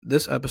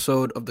This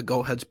episode of the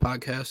Go Heads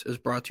podcast is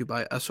brought to you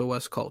by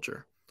SOS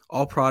Culture.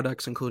 All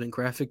products, including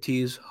graphic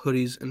tees,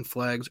 hoodies, and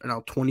flags, are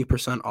now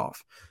 20%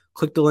 off.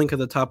 Click the link at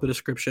the top of the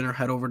description or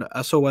head over to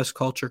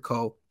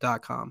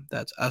soscultureco.com.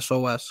 That's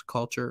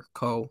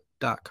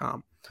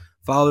soscultureco.com.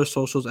 Follow their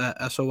socials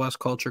at SOS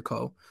Culture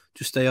Co.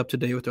 to stay up to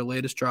date with their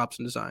latest drops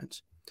and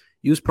designs.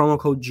 Use promo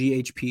code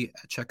GHP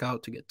at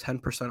checkout to get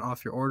 10%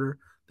 off your order.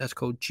 That's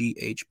code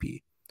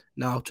GHP.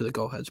 Now to the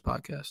Go Heads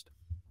podcast.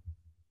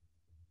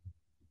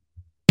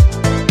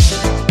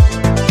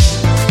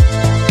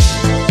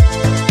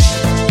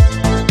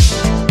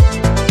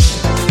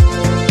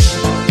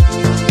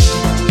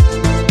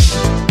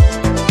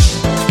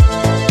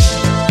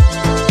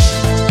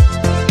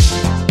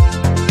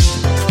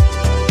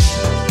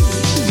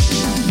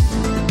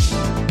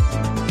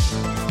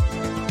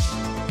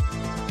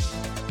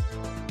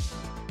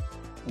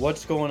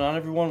 What's going on,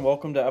 everyone?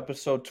 Welcome to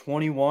episode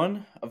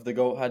 21 of the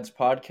Goat Heads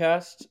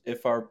podcast.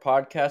 If our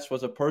podcast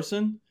was a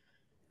person,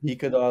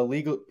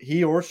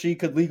 he or she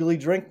could legally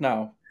drink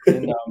now.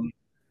 And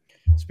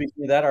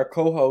speaking of that, our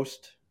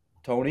co-host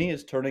Tony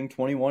is turning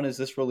 21 as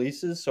this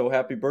releases. So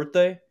happy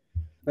birthday!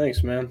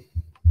 Thanks, man.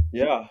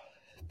 Yeah,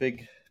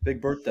 big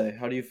birthday.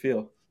 How do you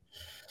feel?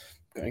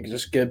 I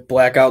just get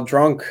blackout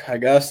drunk. I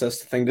guess that's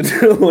the thing to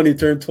do when you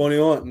turn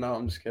 21. No,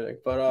 I'm just kidding.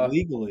 But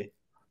legally.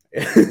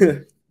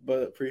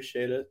 But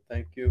appreciate it.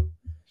 Thank you.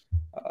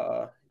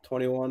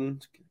 21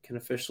 can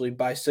officially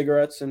buy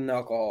cigarettes and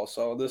alcohol.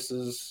 So this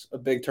is a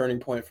big turning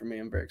point for me.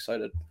 I'm very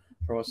excited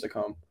for what's to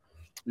come.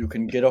 You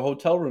can get a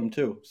hotel room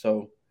too.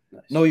 So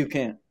nice. No, you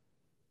can't.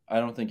 I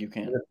don't think you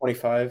can.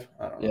 25?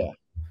 I don't know. Yeah.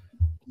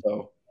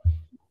 So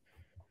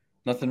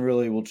nothing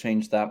really will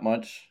change that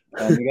much. We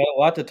got a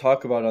lot to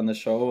talk about on the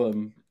show.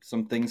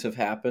 Some things have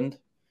happened.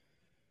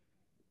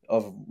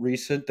 Of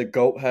recent, the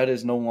Goat Head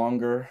is no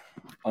longer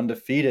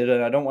undefeated,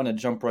 and I don't want to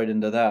jump right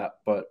into that,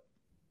 but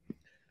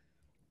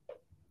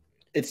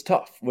it's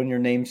tough when your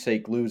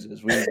namesake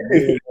loses. We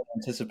really weren't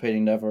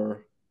anticipating to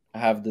ever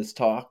have this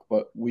talk,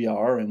 but we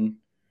are, and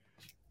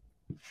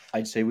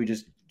I'd say we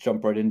just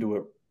jump right into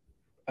it.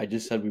 I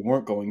just said we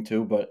weren't going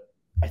to, but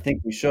I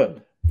think we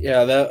should.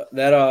 Yeah,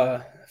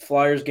 that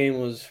Flyers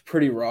game was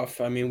pretty rough.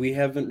 I mean, we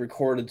haven't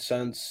recorded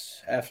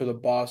since after the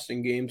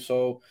Boston game,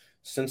 so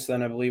since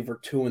then I believe we're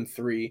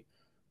 2-3.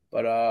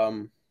 But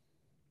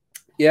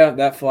yeah,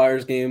 that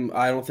Flyers game,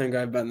 I don't think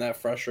I've been that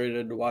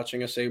frustrated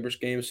watching a Sabres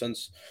game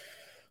since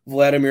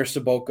Vladimir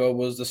Sobotka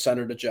was the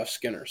center to Jeff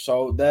Skinner.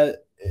 So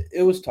that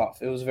it was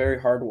tough. It was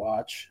very hard to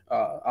watch.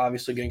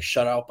 Obviously getting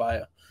shut out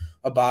by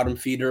a bottom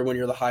feeder when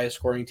you're the highest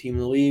scoring team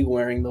in the league,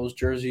 wearing those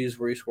jerseys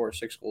where you score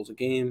 6 goals a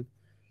game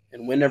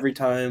and win every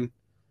time.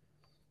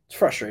 It's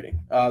frustrating.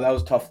 That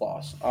was a tough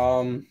loss.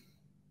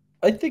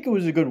 I think it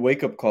was a good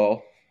wake-up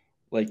call.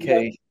 Like, yeah.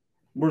 Hey,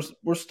 we're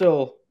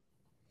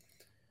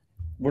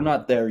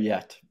not there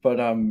yet, but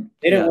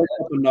they didn't wake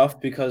up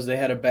enough because they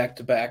had a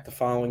back-to-back the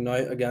following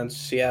night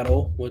against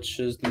Seattle,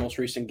 which is the most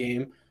recent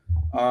game.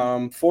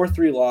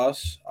 4-3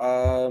 loss.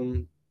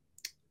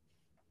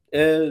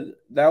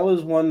 That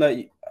was one that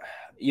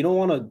you don't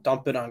want to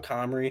dump it on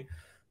Comrie,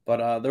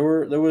 but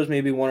there was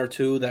maybe one or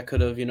two that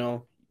could have,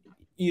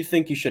 you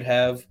think you should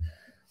have,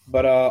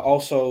 but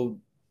also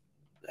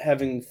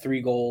having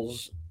 3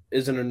 goals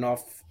isn't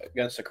enough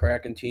against a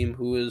Kraken team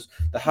who is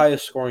the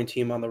highest scoring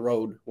team on the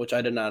road, which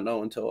I did not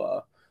know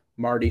until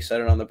Marty said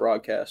it on the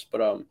broadcast.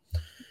 But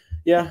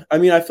yeah, I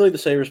mean, I feel like the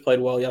Sabres played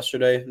well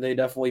yesterday. They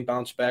definitely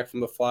bounced back from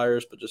the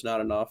Flyers, but just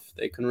not enough.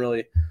 They couldn't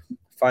really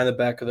find the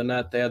back of the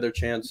net. They had their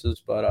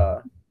chances,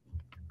 but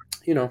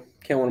can't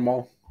win them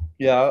all.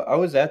 Yeah, I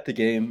was at the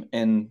game,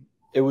 and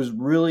it was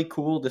really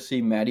cool to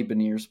see Matty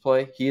Beniers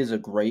play. He is a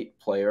great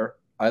player.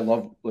 I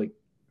love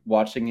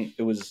watching it.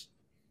 It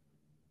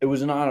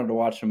was an honor to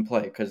watch him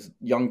play because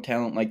young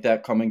talent like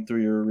that coming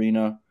through your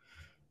arena,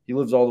 he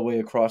lives all the way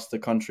across the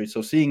country.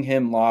 So seeing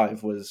him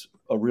live was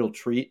a real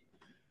treat.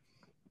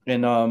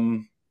 And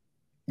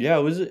yeah,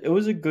 it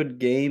was a good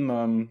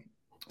game.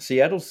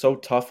 Seattle's so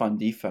tough on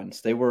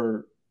defense. They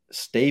were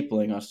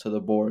stapling us to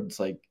the boards.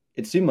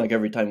 It seemed like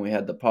every time we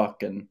had the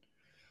puck, and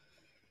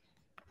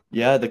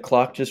yeah, the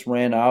clock just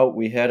ran out.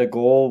 We had a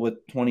goal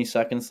with 20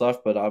 seconds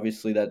left, but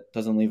obviously that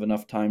doesn't leave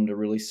enough time to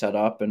really set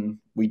up, and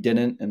we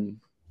didn't. And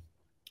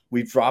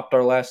we've dropped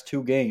our last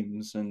 2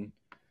 games, and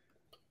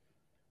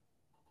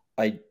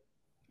I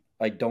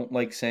don't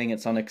like saying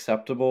it's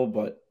unacceptable,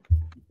 but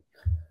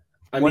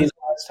when's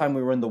the last time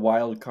we were in the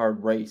wild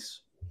card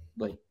race,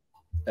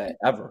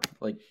 ever?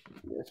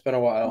 It's been a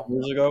while.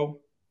 Years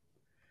ago.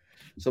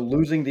 So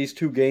losing these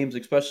 2 games,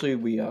 especially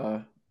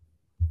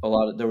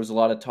there was a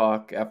lot of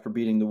talk after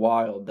beating the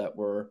Wild that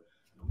we're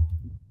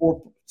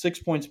 4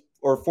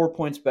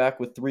 points back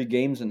with 3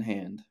 games in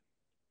hand.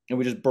 And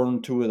we just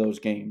burned 2 of those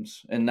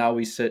games. And now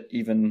we sit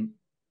even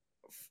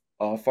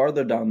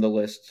farther down the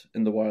list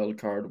in the wild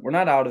card. We're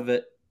not out of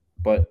it,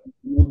 but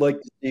we would like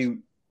to see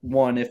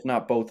one, if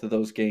not both of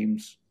those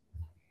games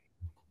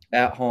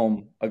at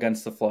home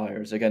against the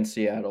Flyers, against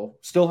Seattle.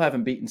 Still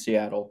haven't beaten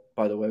Seattle,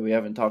 by the way. We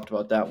haven't talked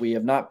about that. We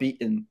have not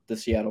beaten the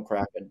Seattle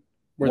Kraken.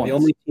 We're the once.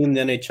 only team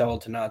in the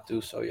NHL to not do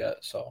so yet.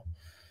 So,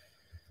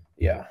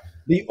 yeah,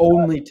 The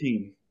only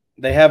team.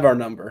 they have our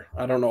number.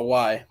 I don't know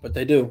why, but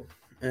they do,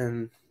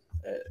 and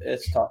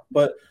it's tough.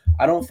 But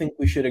I don't think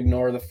we should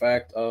ignore the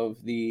fact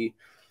of the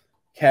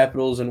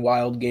Capitals and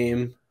Wild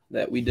game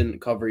that we didn't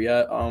cover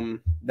yet.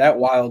 That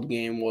Wild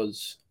game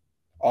was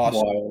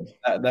awesome. Wild.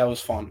 That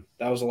was fun.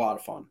 That was a lot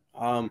of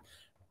fun.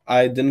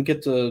 I didn't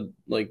get to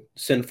like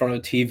sit in front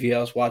of the TV. I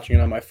was watching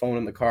it on my phone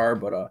in the car,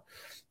 but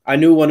I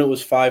knew when it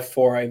was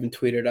 5-4. I even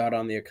tweeted out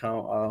on the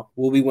account,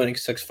 "We'll be winning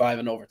 6-5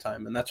 in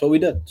overtime," and that's what we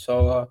did.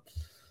 So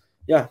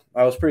yeah,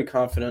 I was pretty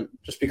confident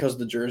just because of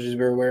the jerseys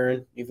we were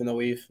wearing, even though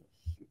we've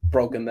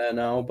broken that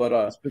now.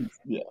 But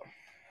Yeah.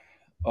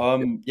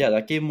 Yeah,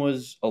 that game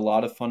was a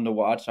lot of fun to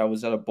watch. I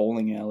was at a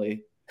bowling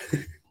alley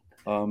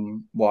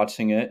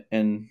watching it,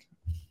 and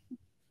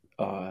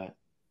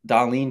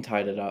Darlene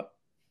tied it up,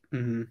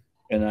 mm-hmm.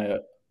 and I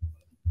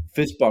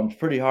fist bumped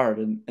pretty hard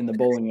in the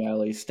bowling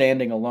alley,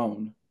 standing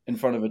alone in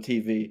front of a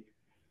TV.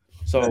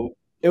 So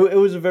it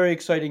was a very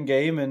exciting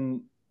game,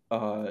 and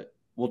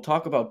we'll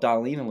talk about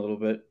Darlene a little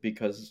bit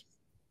because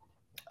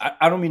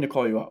I don't mean to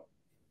call you out,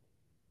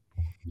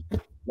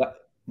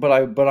 but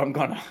I'm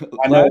gonna.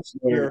 I know it's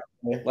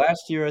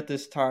Last year at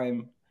this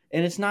time,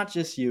 and it's not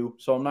just you,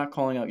 so I'm not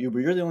calling out you, but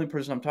you're the only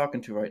person I'm talking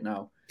to right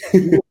now.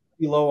 You were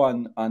pretty low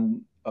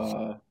on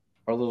our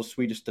little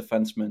Swedish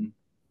defenseman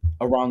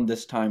around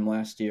this time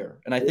last year,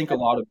 and I think a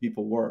lot of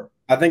people were.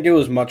 I think it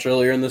was much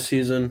earlier in the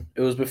season.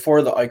 It was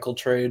before the Eichel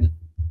trade.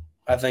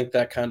 I think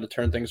that kind of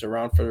turned things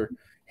around for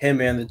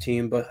him and the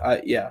team. But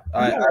I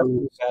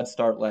Bad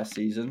start last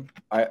season,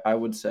 I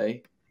would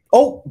say.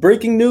 oh,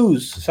 breaking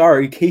news!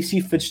 Sorry, Casey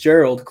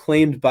Fitzgerald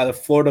claimed by the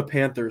Florida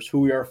Panthers, who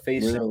we are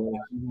facing Really? on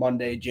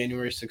Monday,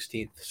 January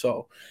 16th.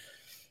 So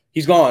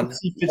he's gone.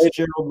 The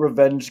Fitzgerald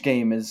revenge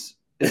game is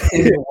in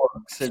the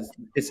works.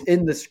 It's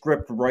in the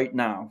script right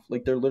now.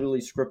 Like they're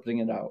literally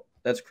scripting it out.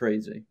 That's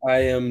crazy. I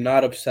am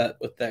not upset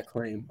with that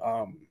claim.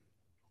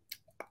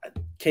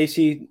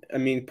 Casey, I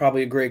mean,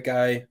 probably a great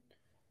guy,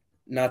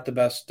 not the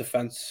best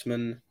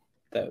defenseman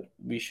that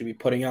we should be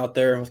putting out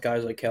there with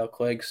guys like Cal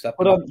Clegg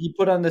stepping up. He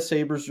put on the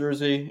Sabres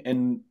jersey,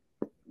 and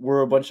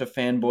we're a bunch of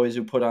fanboys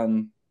who put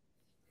on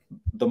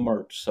the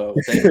merch. So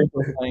thank you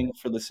for playing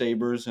for the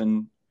Sabres,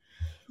 and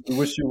we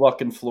wish you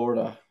luck in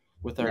Florida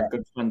with our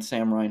good friend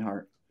Sam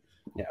Reinhart.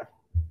 Yeah.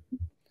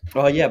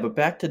 Yeah, but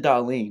back to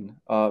Darlene.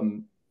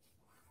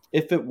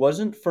 If it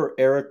wasn't for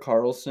Erik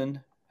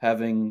Karlsson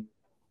having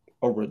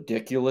a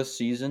ridiculous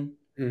season,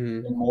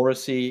 Mm-hmm. and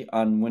Morrissey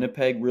on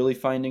Winnipeg really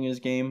finding his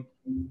game,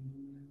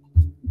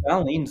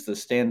 Darlene's the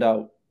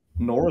standout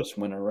Norris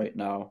winner right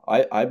now,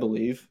 I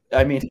believe.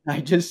 I mean, I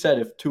just said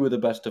if two of the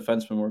best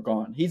defensemen were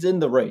gone. He's in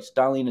the race.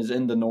 Darlene is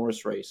in the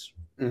Norris race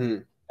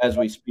as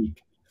we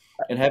speak.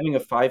 And having a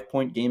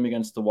 5-point game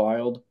against the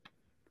Wild,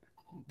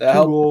 That 2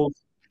 helped. goals.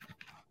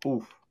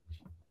 Oof.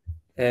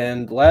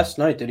 And last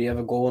night, did he have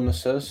a goal and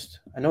assist?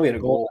 I know he had a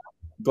goal.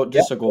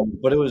 Just a goal,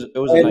 but it was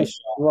a nice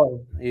shot.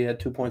 Well, he had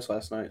 2 points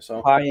last night.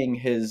 So Tying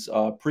his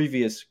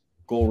previous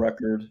goal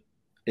record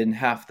in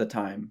half the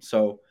time.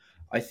 So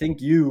I think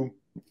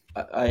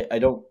I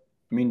don't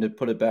mean to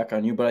put it back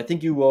on you, but I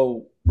think you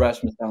owe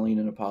Rasmus Dahlin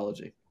an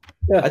apology.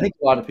 yeah, I think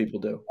a lot of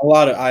people do.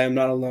 I am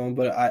not alone,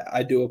 but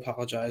I do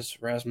apologize,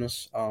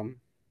 Rasmus.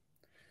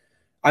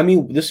 I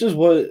mean, this is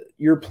what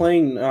you're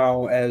playing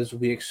now as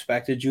we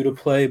expected you to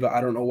play, but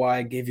I don't know why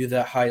I gave you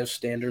that high of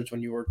standards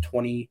when you were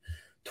 20,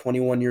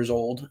 21 years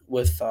old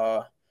with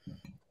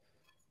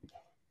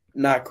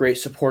not great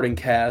supporting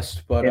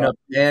cast, but In a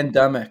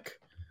pandemic,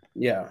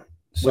 yeah.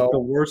 with the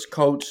worst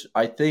coach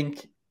I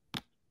think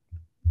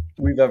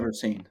we've ever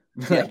seen.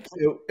 Like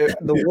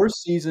the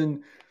worst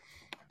season,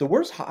 the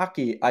worst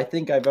hockey I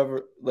think I've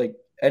ever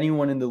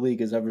anyone in the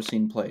league has ever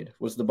seen played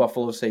was the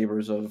Buffalo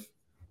Sabres of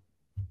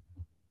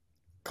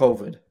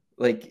COVID.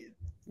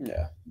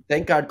 Yeah.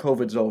 Thank God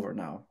COVID's over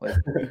now.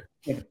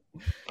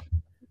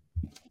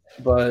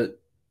 But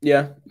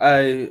yeah,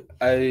 I'm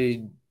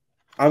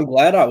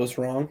glad I was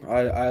wrong.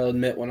 I'll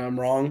admit when I'm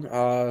wrong.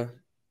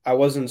 I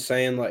wasn't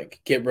saying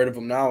get rid of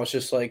him now. It's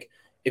just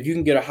if you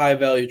can get a high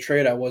value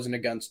trade, I wasn't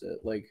against it.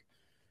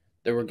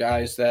 There were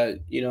guys that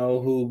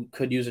who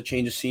could use a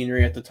change of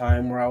scenery at the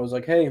time where I was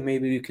like, hey,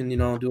 maybe you can do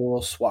a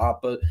little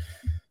swap. But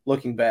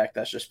looking back,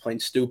 that's just plain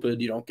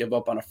stupid. You don't give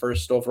up on a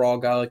first overall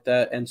guy like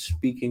that. And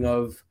speaking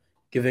of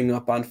giving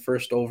up on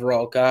first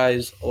overall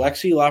guys,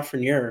 Alexis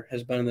Lafreniere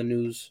has been in the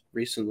news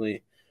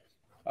recently.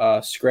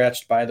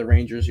 Scratched by the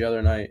Rangers the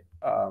other night.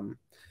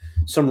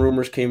 Some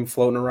rumors came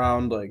floating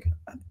around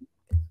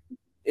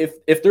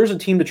if there's a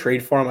team to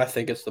trade for him, I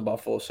think it's the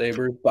Buffalo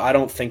Sabres, but I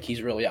don't think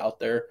he's really out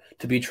there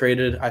to be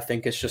traded. I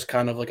think it's just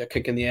kind of like a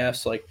kick in the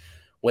ass,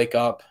 wake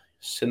up,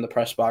 sit in the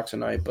press box at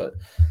night. But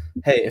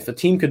hey, if a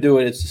team could do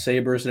it, it's the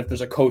Sabres, and if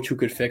there's a coach who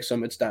could fix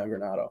them, it's Dan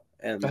Granato.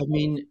 And I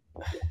mean,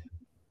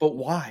 but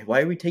why?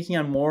 Why are we taking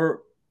on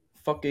more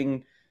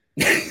fucking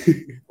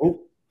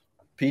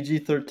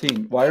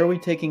PG-13? Why are we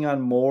taking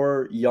on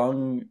more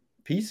young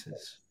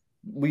pieces?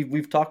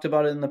 We've talked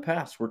about it in the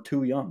past. We're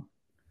too young.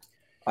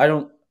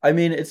 I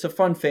mean, it's a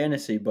fun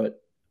fantasy,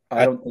 but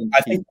I I don't think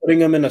I he. think putting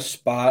him in a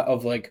spot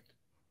of like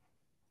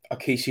a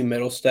Casey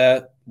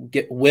Middlestat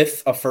get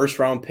with a first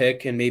round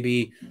pick and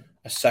maybe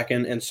a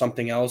second and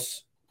something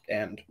else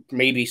and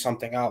maybe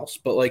something else,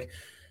 but like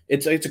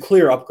it's a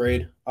clear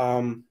upgrade.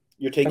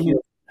 You're I taking mean,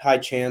 a high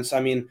chance. I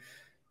mean,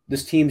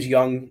 this team's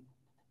young,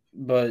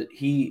 but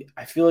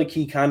I feel like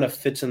he kind of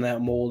fits in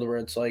that mold where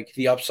it's like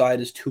the upside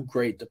is too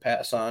great to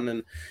pass on,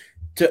 and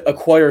to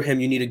acquire him,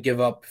 you need to give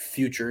up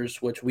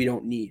futures, which we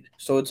don't need.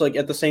 So it's like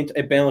at the same,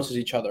 it balances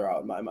each other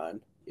out in my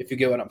mind. If you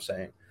get what I'm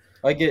saying.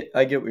 I get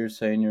what you're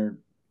saying.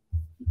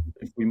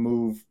 If we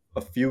move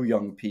a few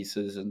young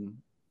pieces and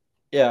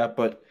yeah,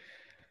 but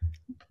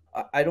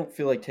I don't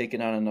feel like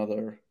taking on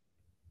another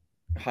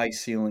high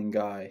ceiling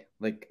guy,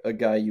 like a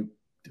guy you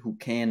who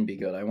can be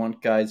good. I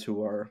want guys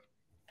who are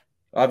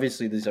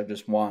obviously these are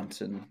just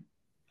wants, and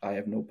I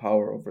have no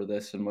power over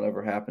this, and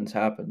whatever happens,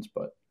 happens.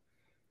 But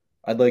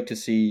I'd like to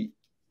see,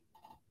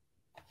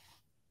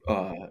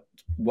 uh,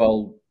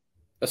 well,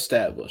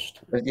 Established.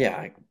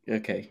 yeah,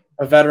 okay,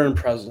 A veteran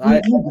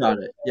president. you got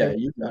it. I Yeah,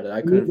 you got it. I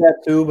need couldn't.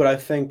 that too, but I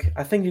think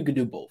you could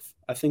do both.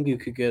 I think you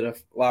could get a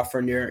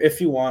Lafreniere if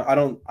you want. I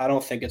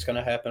don't think it's going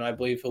to happen. I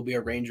believe he'll be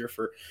a Ranger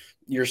for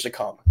years to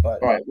come.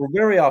 But All right, we're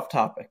very off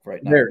topic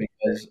right now very,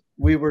 because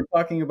we were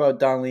talking about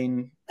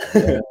Darlene's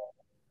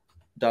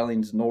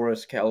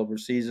Norris caliber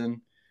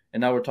season,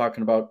 and now we're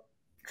talking about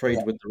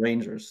trades with the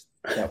Rangers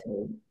that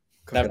we're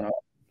cooking up.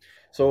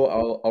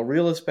 So I'll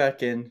reel us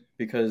back in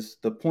because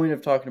the point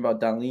of talking about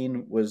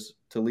Darlene was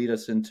to lead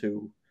us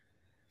into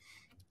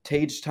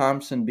Tage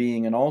Thompson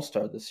being an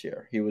All-Star this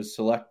year. He was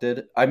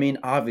selected. I mean,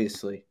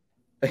 obviously,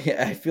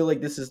 I feel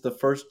like this is the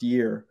first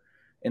year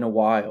in a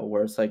while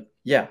where it's like,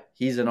 yeah,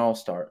 he's an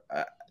All-Star.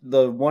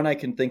 The one I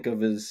can think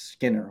of is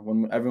Skinner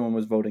when everyone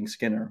was voting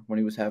Skinner when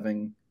he was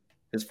having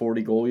his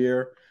 40 goal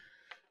year.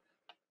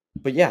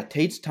 But yeah,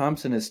 Tage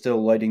Thompson is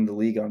still lighting the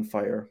league on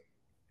fire,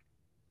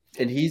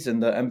 and he's in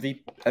the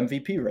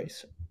MVP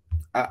race,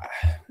 I,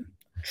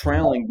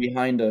 trailing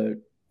behind a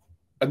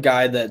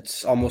guy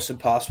that's almost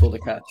impossible to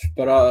catch.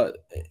 But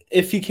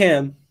if you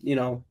can,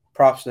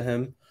 props to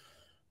him.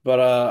 But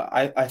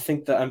I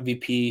think the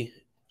MVP.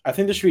 I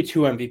think there should be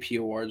two MVP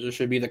awards. There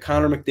should be the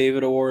Connor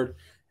McDavid award,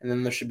 and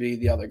then there should be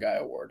the other guy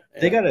award.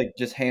 They And gotta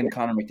just hand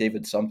Connor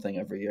McDavid something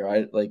every year.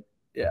 I like.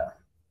 yeah,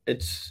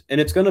 it's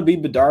gonna be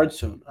Bedard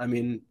soon. I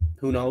mean,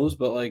 who knows?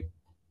 But like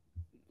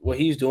what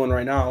he's doing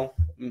right now,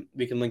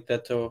 we can link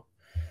that to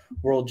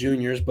World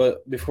Juniors.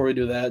 But before we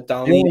do that, The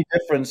Darlene, only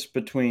difference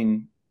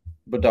between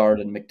Bedard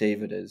and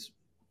McDavid is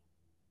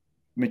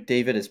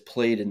McDavid has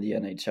played in the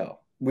NHL.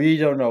 We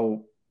don't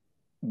know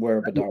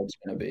where Bedard's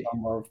going to be.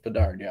 more of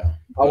Bedard, yeah.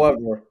 But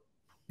However,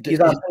 he's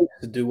on pace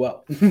to do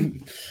well.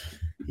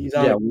 He's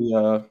yeah, on. we.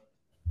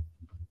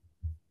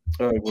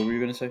 What were you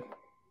going to say?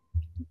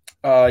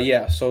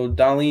 Yeah. So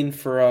Darlene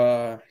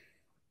for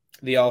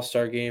the All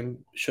Star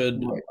game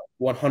should Right.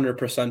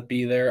 100%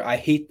 be there.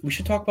 We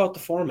should talk about the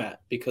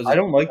format because I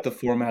don't like the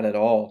format at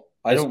all.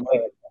 I it's don't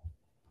like.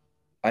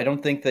 I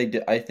don't think they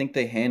did. I think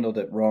they handled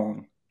it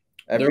wrong.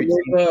 there Every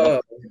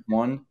was team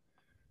won.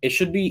 it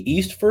should be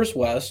East versus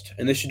West,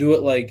 and they should do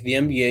it like the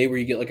NBA where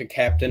you get like a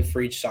captain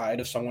for each side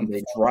of someone.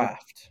 They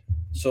draft.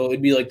 So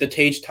it'd be like the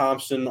Tage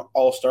Thompson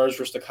All Stars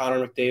versus the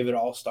Connor McDavid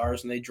All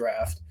Stars, and they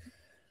draft.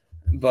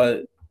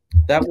 But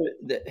That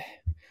would.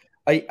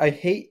 I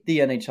hate the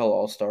NHL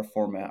All Star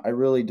format. I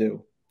really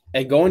do.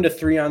 and going to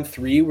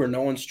 3-on-3 where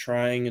no one's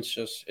trying, it's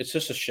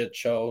just a shit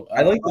show.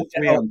 I like the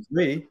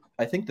 3-on-3.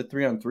 I think the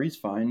 3-on-3 is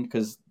fine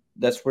because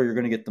that's where you're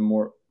going to get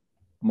the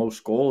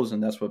most goals,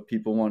 and that's what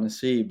people want to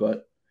see.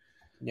 But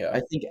Yeah,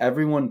 I think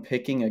everyone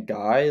picking a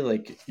guy,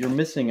 like you're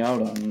missing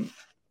out on.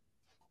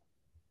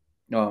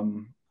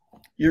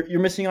 You're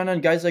missing out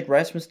on guys like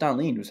Rasmus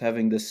Dahlin, who's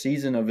having the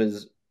season of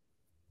his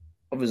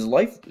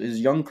life, his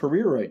young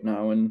career right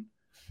now, and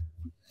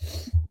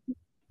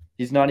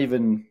he's not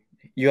even.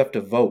 You have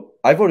to vote.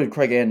 I voted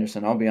Craig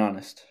Anderson. I'll be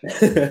honest. I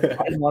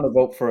didn't want to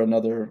vote for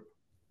another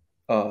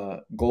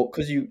goal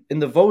because you in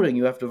the voting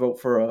you have to vote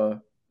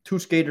for two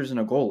skaters and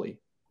a goalie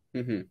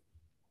hmm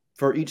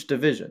for each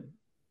division.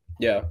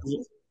 yeah.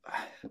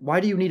 Why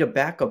do you need a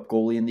backup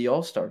goalie in the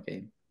All-Star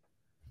game?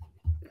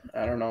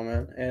 I don't know,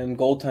 man. And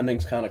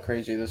goaltending's kind of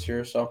crazy this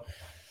year. So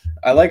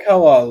I like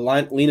how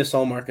Linus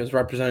Ullmark is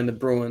representing the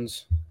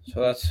Bruins.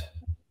 So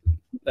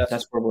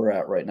That's where we're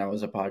at right now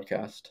as a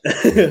podcast.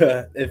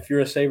 if you're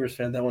a Sabres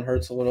fan, that one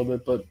hurts a little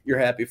bit, but you're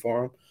happy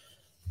for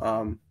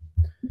him.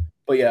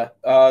 But yeah,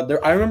 I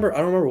don't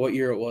remember what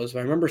year it was, but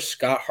I remember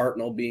Scott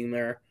Hartnell being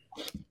there,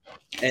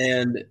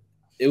 and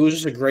it was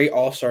just a great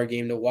All-Star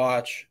game to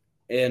watch.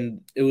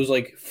 And it was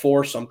like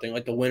for something,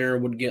 like the winner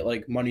would get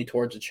like money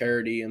towards a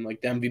charity, and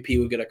like the MVP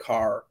would get a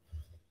car.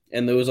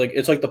 And there was like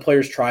it's like the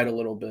players tried a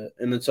little bit,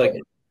 and it's like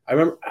I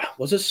remember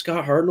was it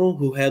Scott Hartnell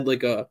who had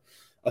like a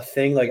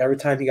thing like every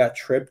time he got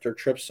tripped or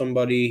tripped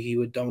somebody, he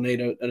would donate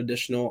an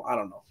additional. I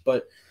don't know,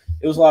 but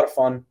it was a lot of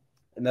fun,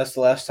 and that's the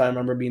last time I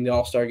remember being the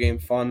All-Star game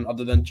fun,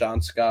 other than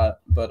John Scott.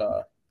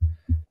 But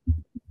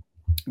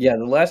yeah,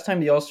 the last time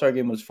the All-Star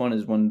game was fun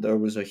is when there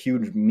was a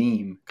huge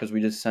meme because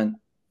we just sent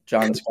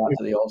John Scott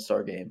to the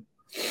All-Star game.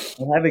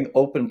 And having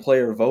open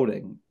player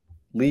voting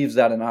leaves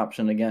that an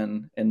option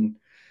again. And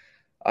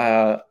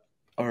our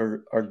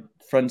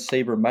friend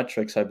Saber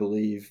Metrics, I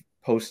believe,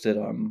 posted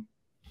that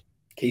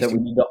Casey. we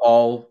need to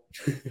all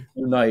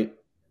unite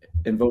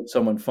and vote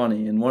someone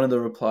funny. And one of the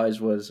replies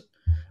was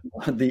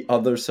the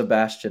other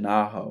Sebastian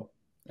Aho.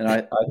 And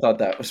I thought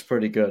that was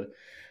pretty good.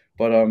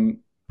 But I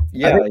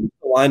yeah, think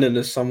Linen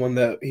is someone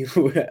that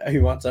he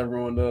wants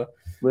everyone to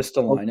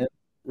Ristolainen.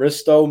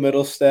 Risto,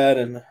 Middlestad,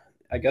 and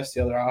I guess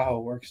the other Aho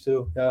works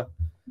too. Yeah,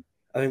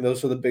 I think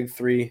those are the big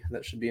three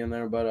that should be in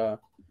there. But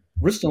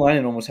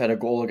Ristolainen almost had a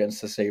goal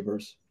against the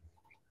Sabres.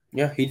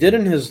 yeah, he did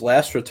in his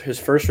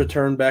first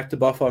return back to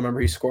Buffalo. I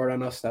remember he scored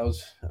on us. That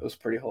was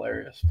pretty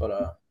hilarious.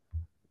 But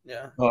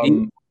yeah,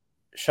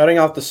 shutting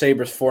out the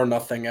Sabres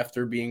 4-0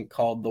 after being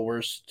called the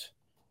worst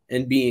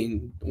and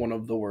being one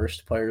of the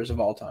worst players of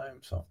all time.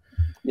 So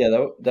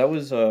yeah, that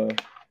was a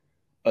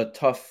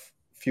tough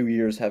few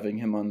years having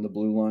him on the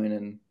blue line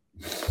and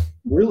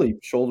really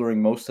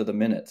shouldering most of the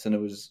minutes. And it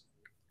was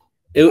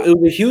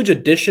a huge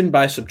addition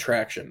by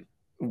subtraction.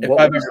 If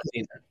what I've was ever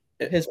seen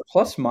it. his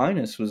plus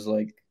minus was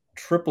like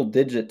triple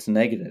digits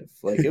negative.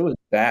 Like it was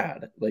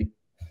bad, like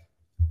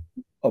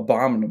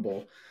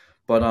abominable.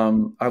 But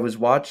I was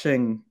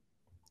watching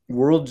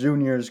World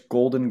Juniors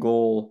golden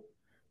goal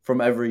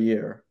from every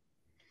year.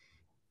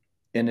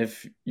 And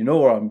if you know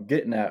where I'm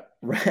getting at,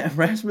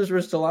 Rasmus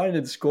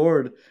Ristolainen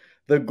scored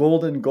the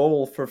golden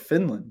goal for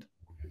Finland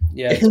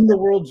Yeah, in the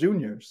World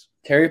Juniors.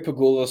 Terry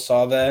Pagula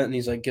saw that and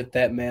he's like, "Get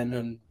that man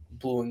in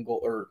blue and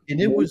gold or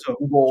And it was a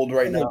gold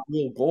right now."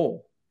 real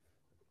goal.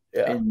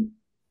 Yeah, And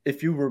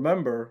if you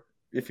remember,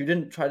 if you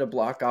didn't try to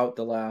block out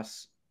the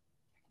last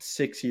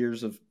 6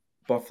 years of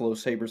Buffalo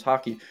Sabres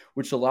hockey,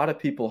 which a lot of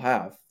people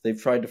have,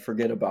 they've tried to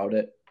forget about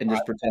it and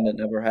just pretend it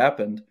never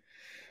happened.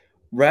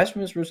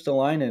 Rasmus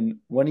Ristolainen,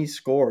 when he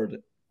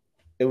scored,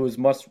 it was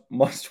must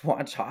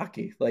watch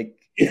hockey. Like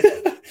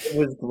it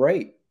was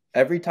great.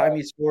 Every time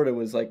he scored, it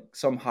was like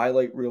some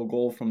highlight reel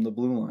goal from the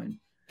blue line.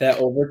 that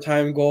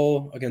overtime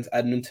goal against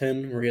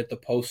Edmonton where he hit the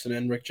post and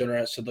then Rick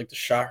Jenner said like the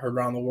shot heard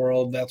around the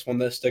world. That's one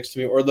that sticks to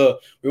me. Or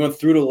we went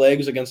through the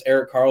legs against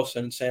Eric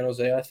Carlson in San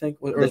Jose, I think.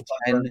 Or The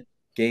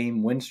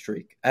 10-game win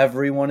streak.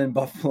 Everyone in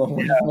Buffalo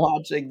was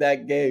watching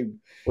that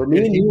game. Were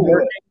me and you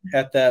working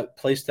at that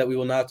place that we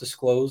will not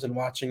disclose and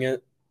watching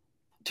it?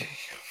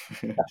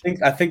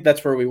 I think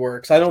that's where we were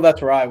because I know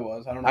that's where I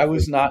was. I don't know. I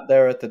was not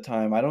there at the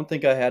time. I don't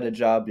think I had a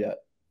job yet.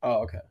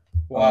 Oh, okay.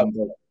 Wow.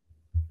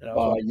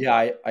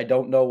 Yeah, I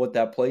don't know what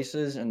that place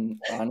is, and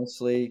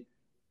honestly,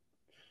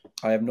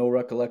 I have no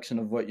recollection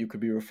of what you could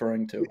be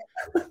referring to.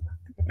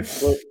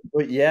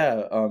 but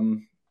yeah,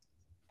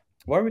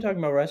 why are we talking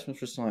about Rasmus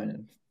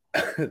Ristolainen?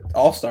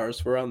 All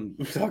Stars. We're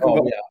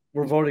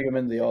we're voting him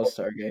in the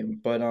All-Star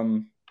game. But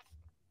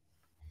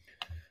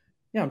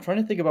yeah, I'm trying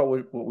to think about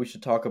what we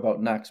should talk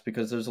about next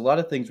because there's a lot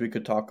of things we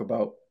could talk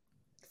about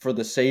for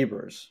the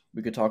Sabres.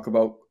 We could talk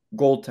about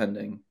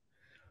goaltending,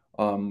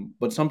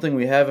 but something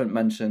we haven't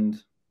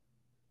mentioned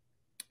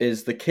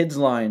is the kids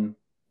line.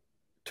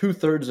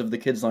 2/3 of the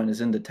kids line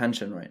is in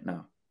detention right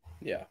now.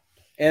 Yeah,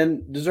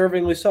 and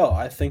deservingly so.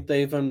 I think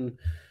they're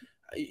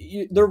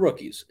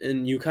rookies,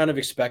 and you kind of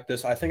expect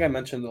this. I think I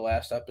mentioned in the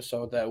last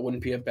episode that it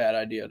wouldn't be a bad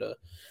idea to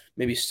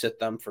maybe sit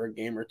them for a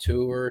game or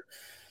two. Or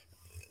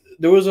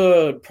there was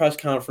a press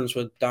conference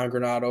with Don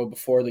Granato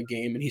before the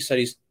game, and he said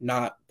he's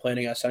not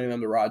planning on sending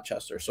them to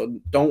Rochester. So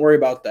don't worry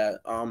about that,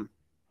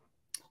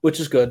 which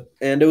is good.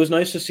 And it was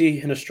nice to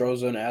see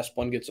Hinostroza and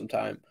Asplund get some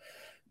time.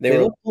 They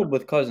look good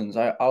with Cousins.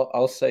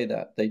 I'll say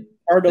that they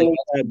hard to look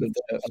at with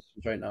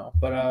right now,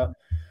 but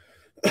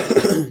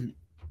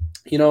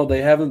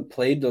they haven't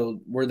played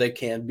where they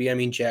can be. I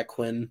mean, Jack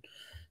Quinn,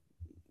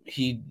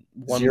 he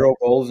won 0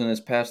 goals in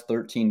his past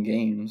 13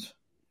 games.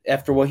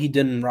 After what he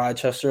did in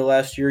Rochester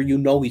last year,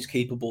 he's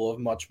capable of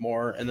much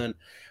more. And then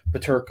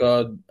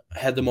Peterka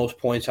had the most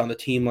points on the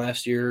team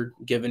last year,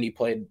 given he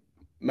played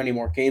many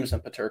more games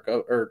than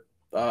Peterka or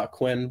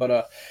Quinn.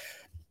 But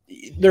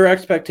their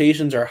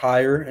expectations are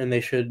higher, and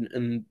it's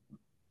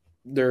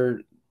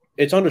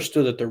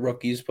understood that they're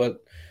rookies,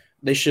 but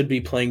they should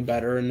be playing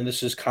better. And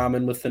this is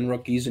common within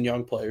rookies and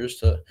young players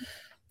to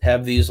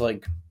have these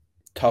like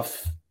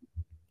tough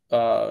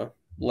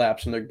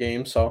laps in their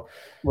game. So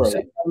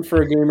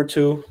for a game or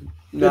two,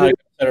 not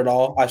against it at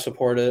all. I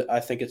support it. I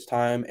think it's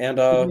time. And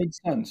it made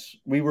sense.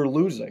 We were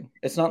losing.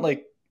 It's not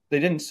like they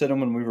didn't sit them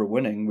when we were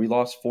winning. We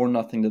lost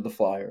 4-0 to the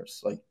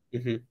Flyers. Like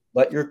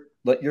let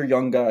your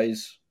young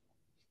guys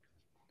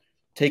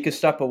take a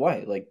step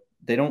away. Like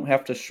they don't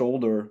have to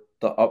shoulder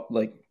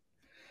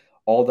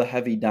all the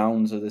heavy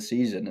downs of the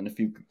season. And if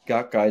you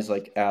got guys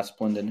like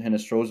Asplund and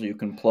Hinostroza you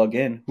can plug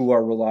in who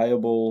are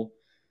reliable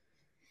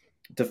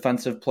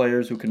defensive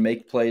players who can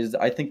make plays.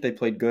 I think they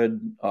played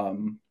good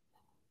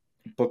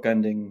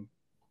bookending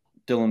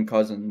Dylan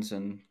Cousins,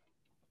 and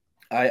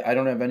I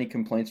don't have any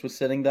complaints with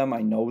sitting them.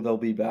 I know they'll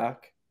be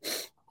back.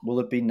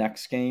 Will it be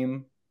next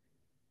game?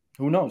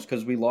 Who knows?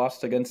 Because we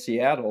lost against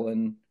Seattle,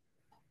 and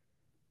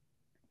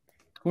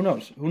who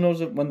knows? Who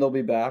knows when they'll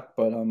be back?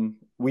 But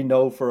we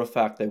know for a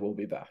fact they will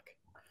be back.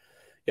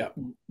 Yeah.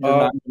 You're Uh,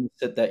 not going to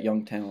sit that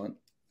young talent.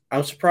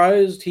 I'm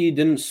surprised he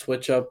didn't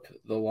switch up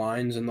the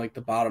lines in like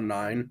the bottom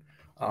nine.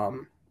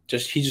 Um, he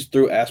just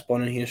threw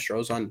Asplund and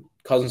Hinostroza on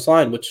Cousins'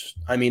 line, which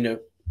I mean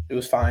it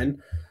was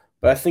fine.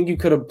 But I think you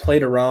could have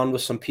played around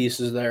with some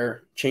pieces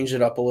there, changed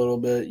it up a little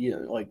bit. You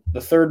know, like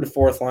the third and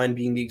fourth line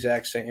being the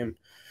exact same.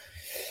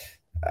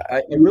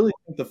 I really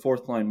think the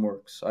fourth line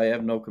works. I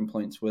have no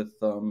complaints with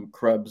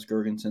Krebs,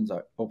 Gergensen's,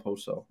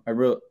 Oposo.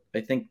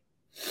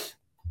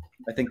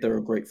 I think they're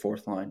a great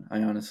fourth line.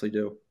 I honestly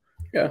do.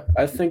 Yeah,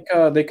 I think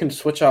they can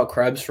switch out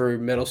Krebs for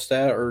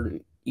Middlestat, or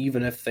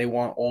even if they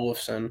want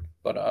Olofsson.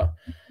 But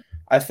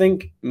I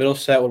think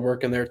Middlestat would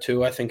work in there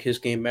too. I think his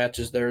game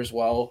matches there as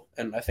well,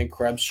 and I think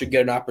Krebs should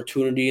get an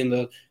opportunity in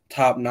the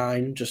top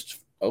nine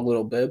just a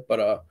little bit.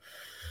 But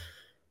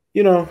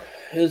you know,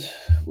 his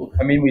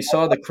I mean, we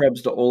saw the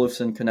Krebs to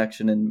Olofsson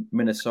connection in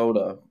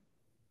Minnesota.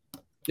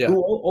 yeah,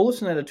 Who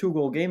Olofsson had a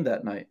 2-goal game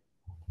that night.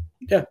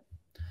 yeah,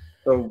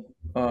 So,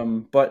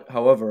 but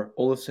however,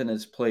 Olofsson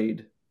has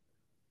played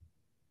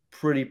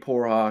pretty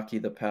poor hockey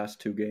the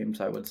past 2 games.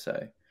 I would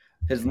say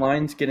his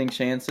line's getting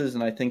chances,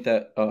 and I think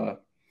that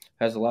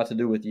has a lot to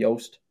do with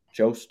Jost,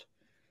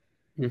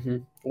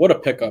 What a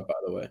pickup, by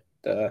the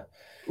way.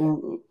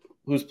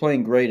 who's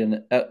playing great.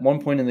 And at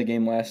one point in the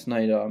game last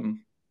night,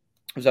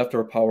 it was after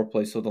a power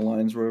play, so the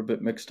lines were a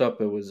bit mixed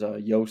up. It was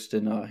Yost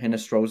and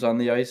Hinostroza on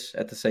the ice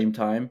at the same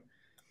time,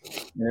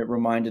 and it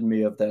reminded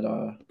me of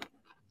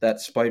that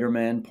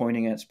Spider-Man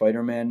pointing at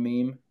Spider-Man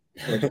meme,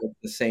 like with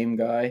the same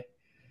guy.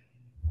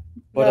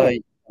 But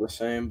Not the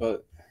same,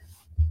 but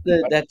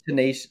the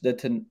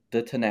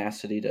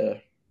tenacity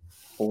to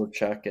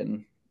forecheck,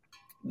 and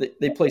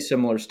they play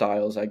similar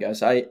styles, I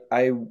guess. I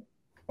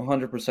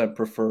 100%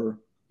 prefer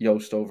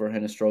Yost over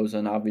Hinostroza,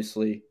 and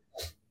obviously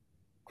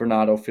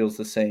Granato feels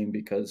the same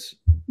because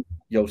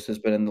Yost has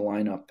been in the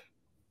lineup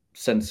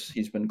since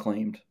he's been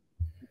claimed.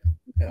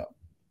 yeah.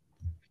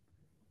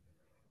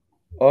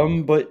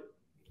 But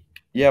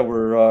yeah,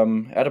 we're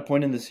at a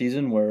point in the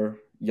season where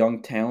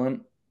young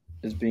talent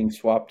is being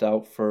swapped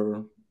out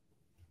for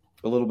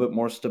a little bit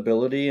more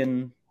stability,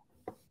 and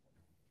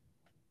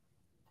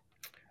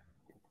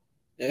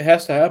It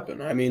has to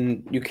happen. I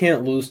mean, you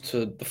can't lose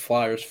to the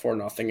Flyers for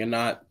nothing and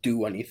not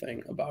do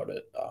anything about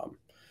it.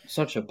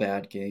 such a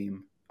bad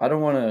game. I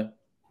don't want to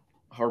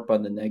harp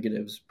on the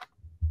negatives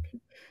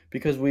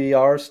because we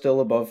are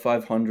still above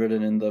 500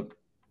 and in the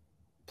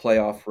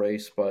playoff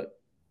race, but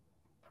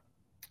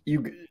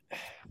you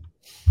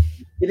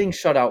getting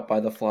shut out by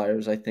the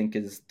Flyers, I think,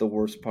 is the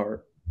worst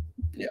part.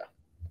 Yeah.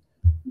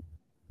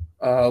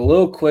 A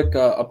little quick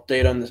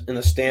update on in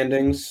the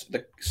standings.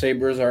 The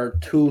Sabres are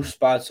 2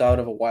 spots out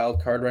of a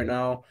wild card right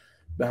now,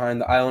 behind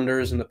the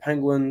Islanders and the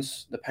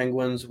Penguins. The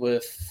Penguins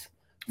with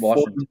 40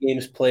 Washington.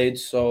 games played,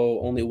 so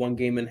only 1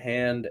 game in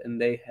hand,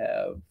 and they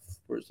have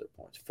where's their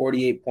points?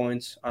 48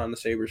 points on the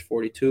Sabres,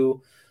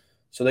 42.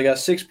 So they got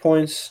 6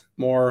 points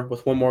more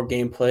with 1 more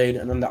game played,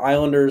 and then the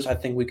Islanders, I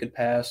think we could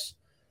pass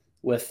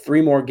with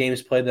 3 more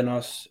games played than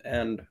us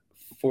and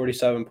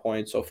 47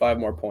 points, so 5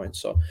 more points.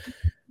 So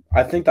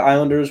I think the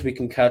Islanders we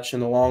can catch in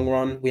the long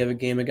run. We have a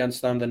game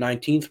against them the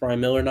 19th, Brian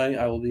Miller night.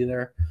 I will be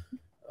there.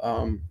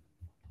 Um,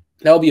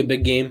 that will be a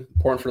big game,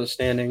 important for the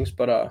standings.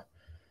 But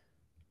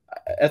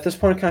at this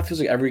point, it kind of feels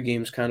like every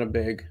game's kind of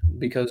big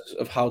because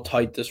of how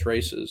tight this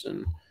race is.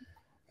 And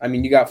I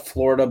mean, you got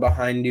Florida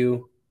behind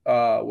you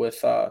with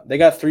they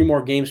got 3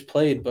 more games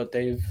played, but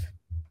they've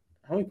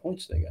how many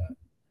points they got?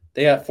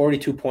 They got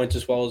 42 points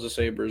as well as the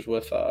Sabres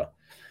with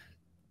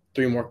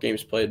 3 more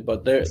games played.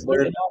 But they're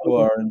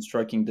Ottawa are in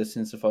striking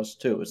distance of us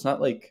too. It's not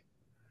like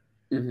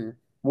mm-hmm.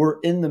 we're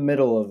in the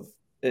middle of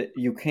it.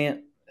 You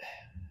can't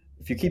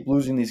if you keep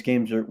losing these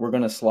games, we're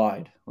going to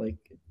slide. Like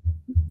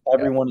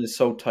everyone is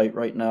so tight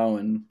right now,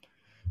 and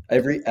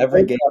every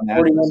They've game got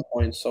matters. 41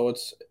 points, so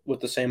it's with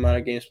the same amount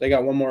of games. They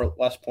got 1 more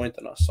less point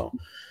than us, so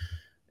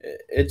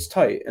it's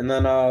tight. And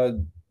then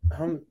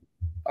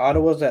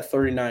Ottawa's at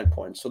 39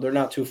 points, so they're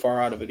not too far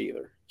out of it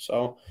either.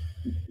 So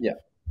Yeah,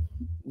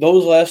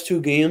 those last 2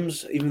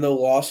 games, even though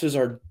losses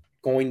are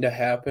going to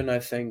happen, I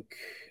think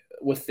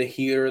with the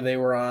heater they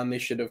were on, they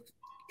should have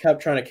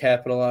kept trying to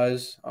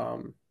capitalize.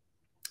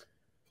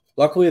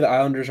 Luckily, the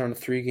Islanders are on a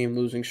 3-game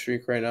losing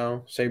streak right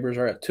now. Sabres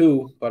are at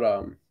 2, but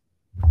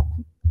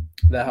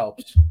that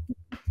helps.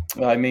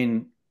 I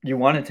mean, you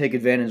want to take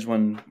advantage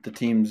when the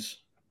teams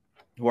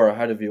who are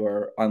ahead of you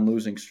are on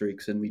losing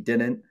streaks, and we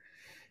didn't.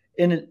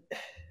 And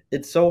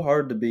it's so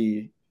hard to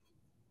be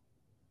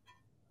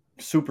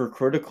super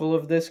critical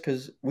of this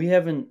because we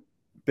haven't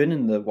been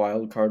in the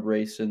wild card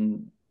race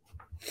in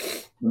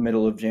the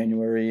middle of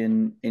January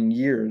in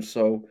years.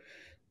 So,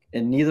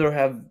 and neither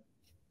have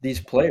these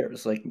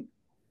players. Like,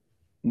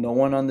 no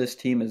one on this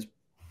team has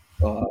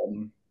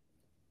um,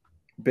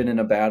 been in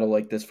a battle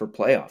like this for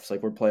playoffs,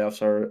 like where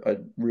playoffs are a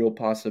real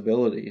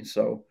possibility.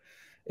 So,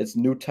 it's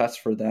new tests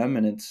for them,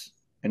 and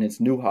it's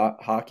new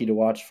hockey to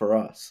watch for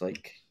us.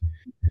 Like,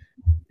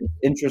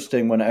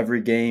 interesting when every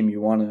game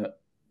you want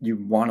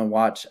to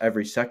watch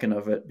every second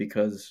of it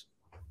because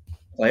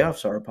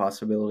playoffs are a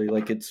possibility.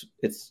 Like it's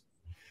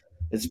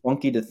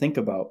funky to think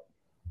about.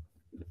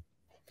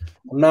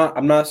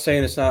 I'm not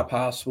saying it's not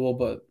possible,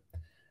 but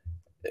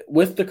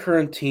with the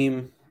current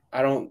team,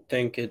 I don't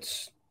think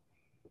it's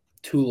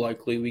too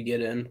likely we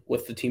get in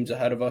with the teams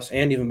ahead of us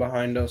and even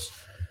behind us.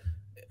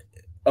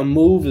 A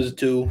move is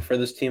due for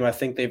this team. I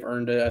think they've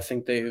earned it. I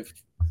think they've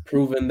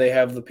proven they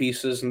have the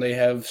pieces and they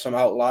have some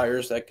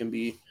outliers that can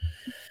be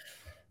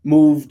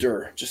moved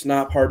or just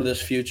not part of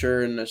this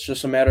future. And it's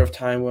just a matter of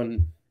time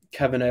when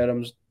Kevin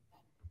Adams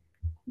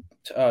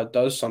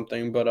does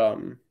something. But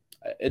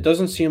it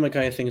doesn't seem like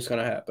anything's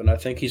going to happen. I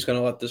think he's going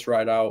to let this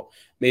ride out.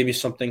 Maybe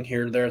something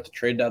here or there at the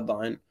trade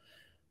deadline.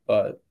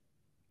 But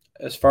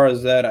as far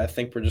as that, I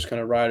think we're just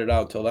going to ride it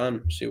out till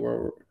then, see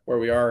where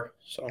we are.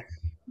 So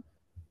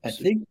I it's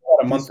think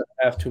about a month this and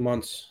a half, 2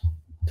 months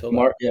till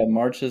then.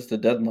 March is the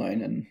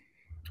deadline, and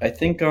I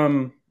think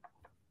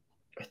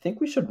I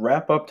think we should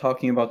wrap up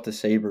talking about the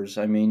Sabres.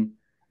 I mean,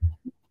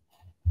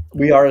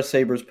 we are a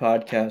Sabres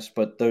podcast,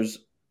 but there's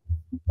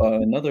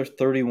another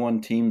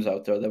 31 teams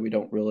out there that we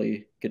don't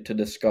really get to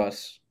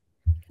discuss.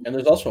 And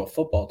there's also a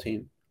football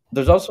team.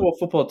 There's also a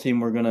football team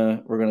we're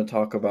gonna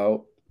talk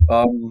about.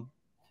 Um,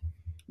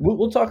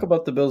 we'll talk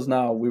about the Bills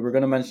now. We were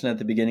gonna mention at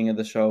the beginning of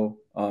the show.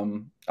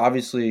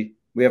 Obviously,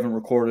 we haven't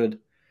recorded,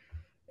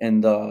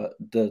 and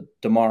the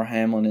Damar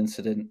Hamlin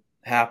incident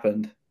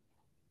happened,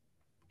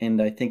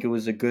 and I think it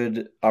was a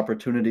good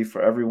opportunity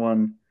for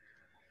everyone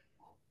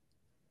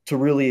to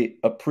really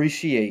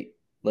appreciate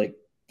like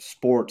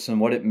sports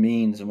and what it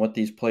means and what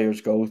these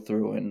players go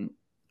through. And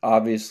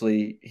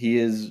obviously, he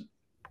is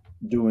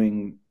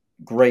doing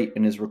great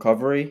in his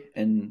recovery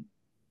and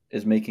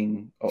is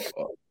making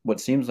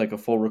what seems like a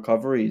full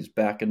recovery. He's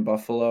back in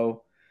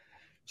Buffalo.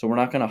 So we're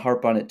not going to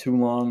harp on it too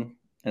long.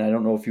 And I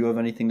don't know if you have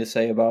anything to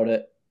say about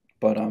it,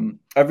 but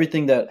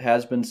everything that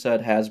has been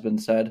said has been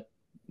said.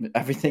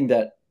 Everything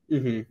that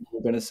Mm-hmm.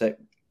 we're going to say,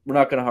 we're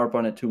not going to harp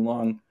on it too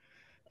long.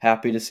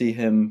 Happy to see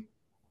him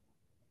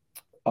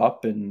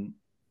up and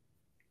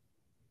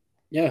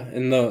Yeah,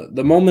 and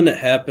the moment it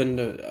happened,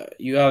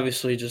 you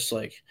obviously just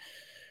like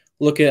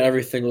look at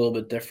everything a little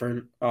bit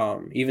different.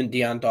 Even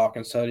Deion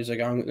Dawkins said he's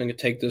like, I'm going to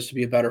take this to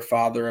be a better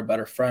father, a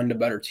better friend, a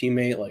better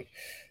teammate. Like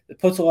it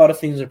puts a lot of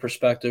things in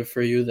perspective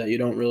for you that you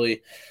don't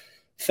really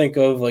think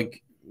of.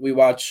 Like we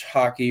watch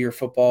hockey or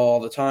football all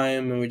the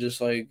time, and we just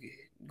like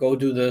go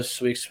do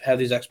this. We have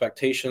these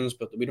expectations,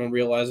 but we don't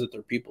realize that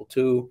they're people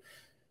too.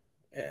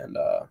 And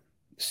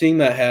seeing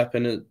that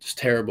happen is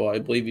terrible. I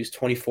believe he's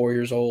 24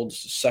 years old,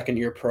 second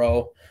year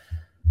pro,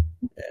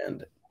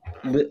 and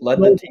led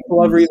the no team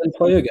will in ever even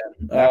play assists.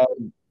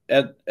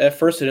 again. At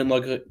first, it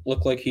didn't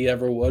look like he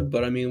ever would,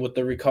 but I mean, with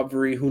the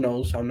recovery, who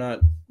knows? I'm not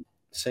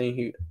saying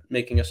he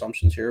making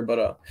assumptions here,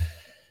 but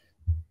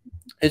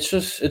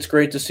it's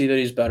great to see that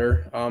he's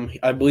better.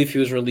 I believe he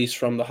was released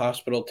from the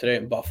hospital today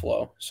in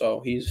Buffalo, so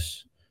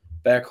he's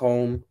back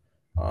home.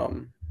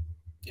 Um,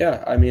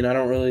 yeah, I mean, I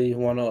don't really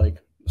want to like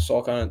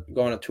sulk on it,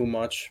 go on it too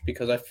much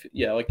because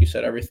yeah, like you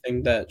said,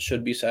 everything that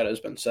should be said has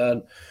been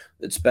said.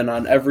 It's been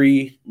on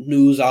every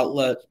news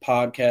outlet,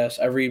 podcast.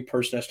 Every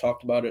person has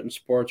talked about it in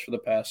sports for the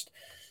past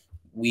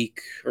week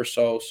or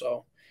so.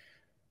 So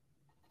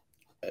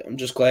I'm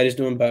just glad he's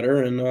doing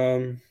better,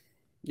 and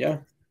yeah,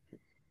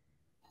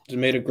 he's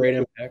made a great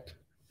impact.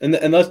 And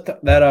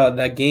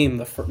that game,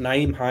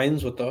 Naeem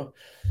Hines with the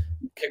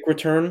kick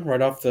return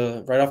right off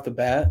the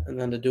bat, and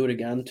then to do it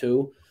again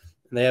too.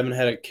 And they haven't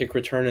had a kick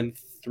return in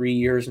 3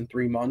 years and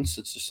 3 months.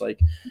 It's just like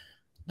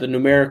the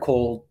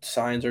numerical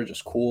signs are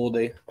just cool.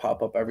 They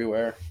pop up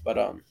everywhere.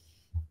 But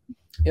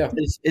yeah.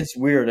 It's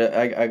weird.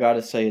 I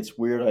gotta say it's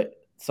weird.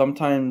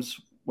 Sometimes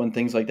when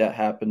things like that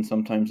happen,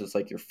 sometimes it's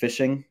like you're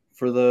fishing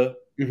for the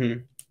Hmm.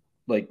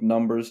 like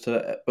numbers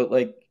to, but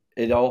like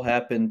it all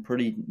happened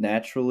pretty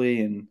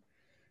naturally, and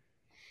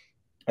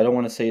I don't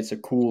want to say it's a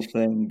cool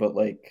thing, but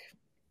like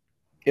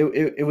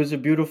it was a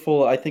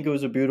beautiful. I think it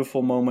was a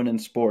beautiful moment in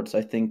sports.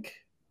 I think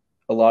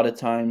a lot of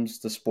times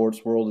the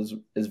sports world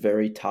is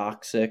very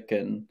toxic,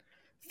 and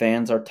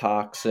fans are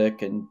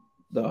toxic, and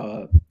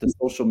the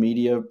social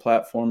media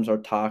platforms are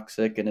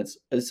toxic, and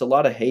it's a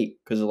lot of hate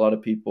because a lot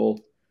of people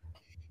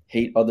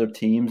hate other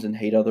teams and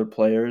hate other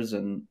players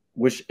and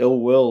wish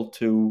ill will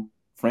to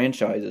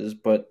franchises.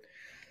 But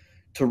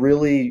to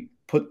really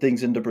put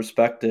things into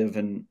perspective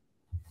and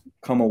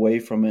come away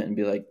from it and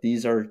be like,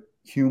 these are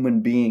human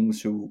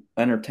beings who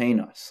entertain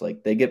us.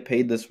 Like they get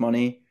paid this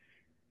money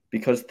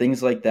because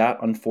things like that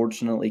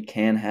unfortunately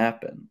can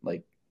happen.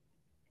 Like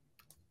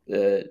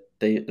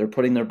they're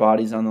putting their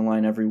bodies on the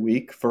line every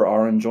week for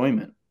our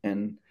enjoyment,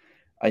 and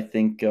I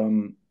think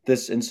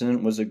this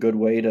incident was a good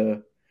way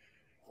to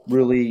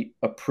really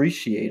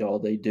appreciate all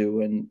they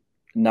do and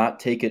not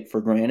take it for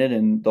granted.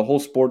 And the whole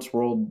sports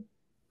world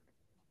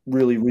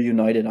really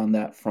reunited on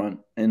that front.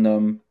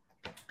 And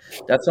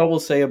that's all we'll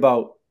say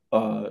about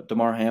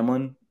Damar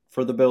Hamlin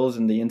for the Bills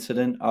and the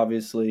incident.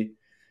 Obviously,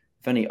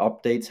 if any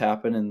updates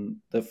happen in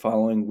the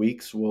following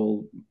weeks,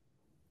 we'll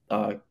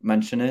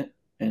mention it,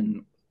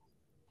 and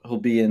he'll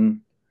be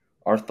in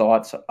our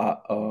thoughts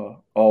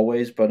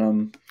always. But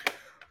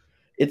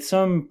It's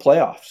some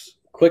playoffs.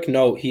 Quick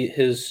note: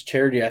 his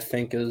charity I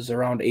think is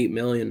around 8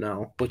 million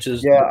now, which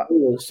is the Yeah.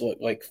 goal is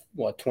like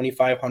what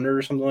 2,500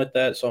 or something like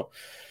that. So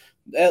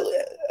that,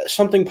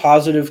 something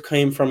positive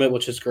came from it,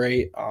 which is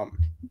great.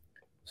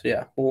 So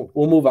yeah,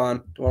 we'll move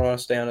on. Don't want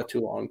to stay on it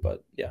too long,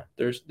 but yeah,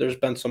 there's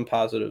been some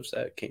positives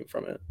that came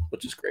from it,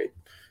 which is great.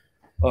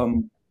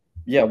 Um,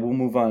 yeah, we'll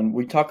move on.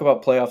 We talk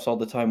about playoffs all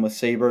the time with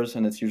Sabres,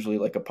 and it's usually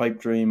like a pipe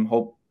dream.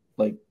 Hope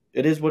like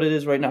it is what it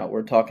is right now.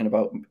 We're talking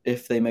about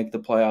if they make the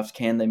playoffs,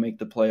 can they make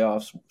the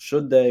playoffs?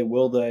 Should they?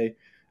 Will they?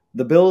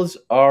 The Bills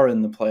are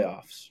in the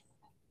playoffs.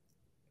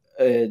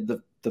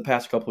 The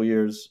past couple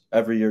years,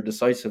 every year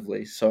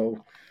decisively.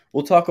 So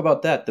we'll talk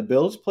about that. The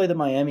Bills play the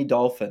Miami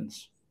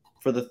Dolphins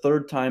for the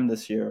third time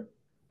this year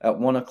at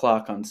 1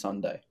 o'clock on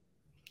Sunday.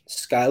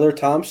 Skylar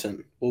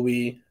Thompson will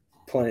be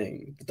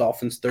playing the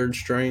Dolphins' third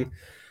string.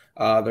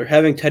 They're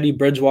having Teddy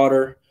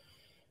Bridgewater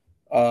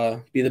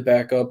be the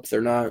backup.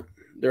 They're not.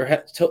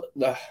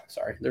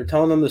 Sorry, they're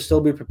telling them to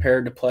still be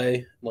prepared to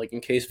play, like in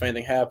case if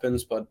anything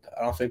happens. But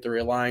I don't think they're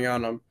relying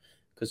on him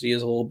because he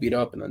is a little beat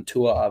up, and then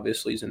Tua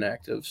obviously is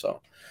inactive. So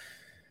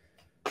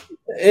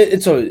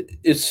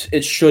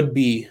it should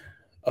be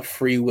a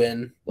free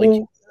win. Like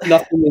Well,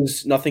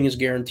 nothing is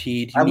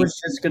guaranteed. You I need was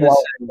to just gonna go out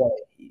say, and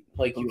play.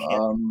 Like you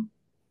can't um,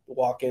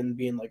 walk in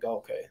being like, oh,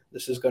 okay,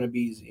 this is going to be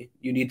easy.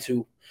 You need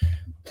to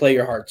play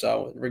your hearts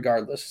out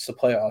regardless. It's the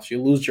playoffs.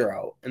 You lose, you're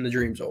out, and the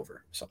dream's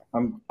over. So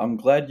I'm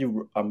glad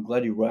you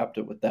wrapped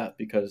it with that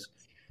because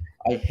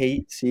I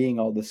hate seeing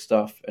all this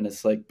stuff and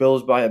it's like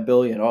Bills by a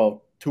billion.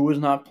 Oh, Tua's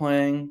not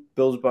playing.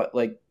 Bills by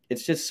like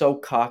it's just so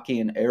cocky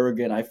and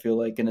arrogant. I feel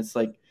like, and it's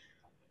like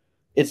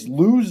it's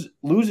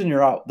losing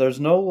you're out. There's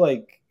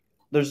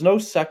no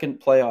second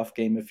playoff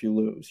game if you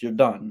lose. You're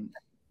done.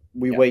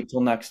 We yeah, wait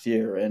till next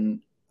year, and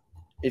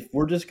if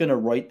we're just gonna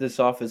write this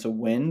off as a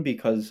win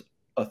because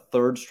a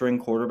third string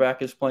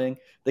quarterback is playing,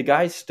 the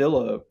guy's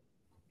still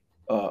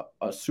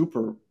a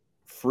super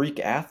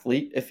freak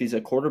athlete if he's a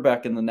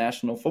quarterback in the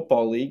National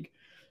Football League.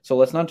 So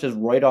let's not just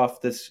write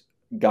off this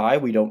guy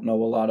we don't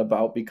know a lot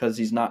about because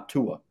he's not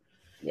Tua.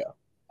 yeah,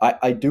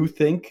 I do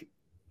think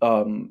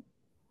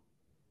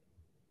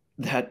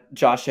that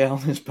Josh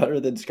Allen is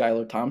better than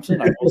Skylar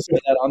Thompson. I will say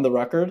that on the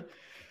record,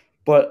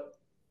 but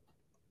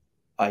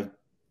I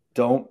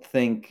don't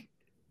think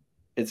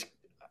it's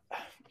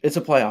it's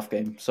a playoff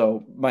game.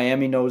 So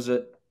Miami knows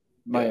it.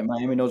 yeah,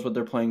 Miami knows what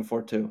they're playing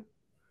for too.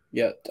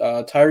 yeah.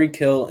 Tyreek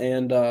Hill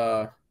and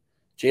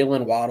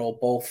Jalen Waddle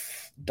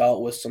both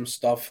dealt with some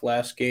stuff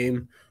last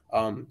game.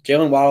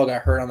 Jalen Waddle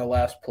got hurt on the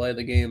last play of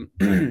the game,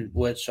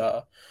 which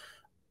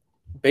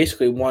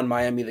basically won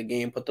Miami the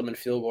game, put them in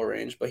field goal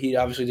range. But he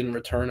obviously didn't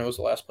return. It was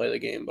the last play of the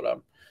game. But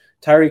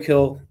Tyreek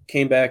Hill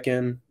came back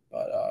in.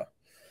 But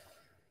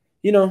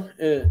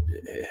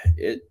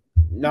it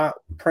not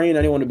praying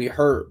anyone to be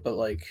hurt, but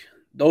like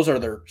those are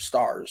their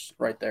stars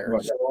right there.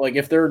 Right. So like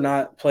if they're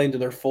not playing to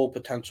their full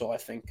potential, I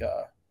think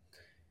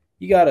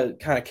you gotta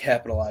kind of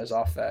capitalize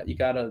off that. You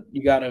gotta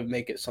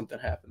make it something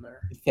happen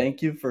there.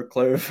 Thank you for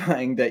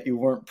clarifying that you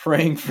weren't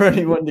praying for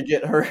anyone to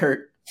get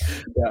hurt.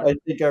 Yeah,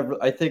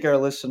 I think our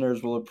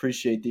listeners will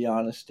appreciate the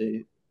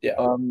honesty. yeah.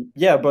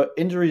 Yeah, but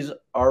injuries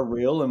are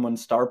real, and when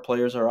star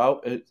players are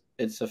out, it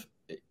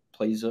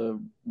plays a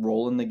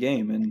role in the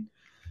game. And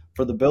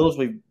for the Bills,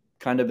 we've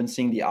kind of been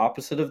seeing the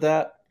opposite of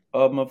that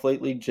of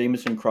lately.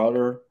 Jamison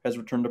Crowder has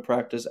returned to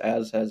practice,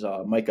 as has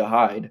Micah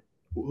Hyde,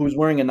 who's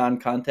wearing a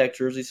non-contact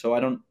jersey. So I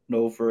don't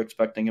know if we're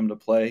expecting him to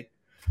play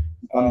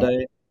Um,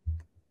 Sunday.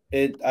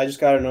 I just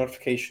got a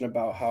notification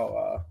about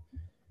how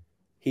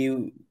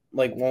he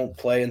like won't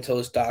play until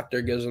his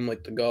doctor gives him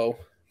like the go.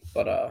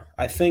 But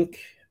I think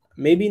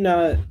maybe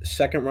not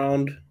second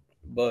round,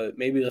 but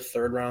maybe the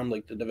third round,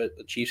 like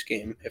the Chiefs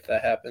game, if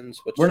that happens.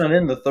 We're Which not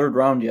in the third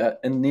round yet,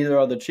 and neither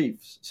are the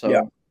Chiefs.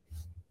 yeah,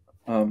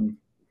 So, um,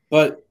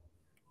 but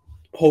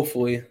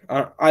hopefully,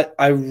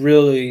 I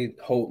really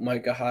hope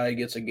Micah Hyde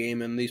gets a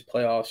game in these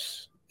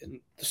playoffs in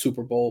the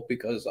Super Bowl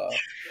because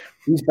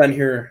he's been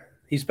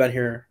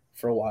here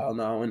for a while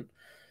now, and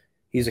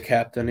he's a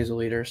captain, he's a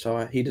leader,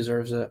 so he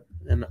deserves it.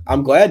 And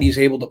I'm glad he's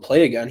able to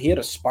play again. He had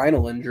a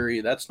spinal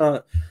injury. That's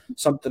not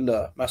something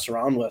to mess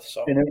around with.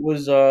 So and it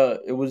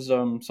was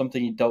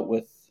something he dealt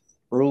with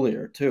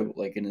earlier too,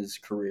 like in his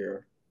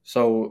career.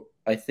 So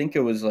I think it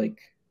was like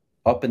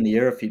up in the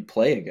air if he'd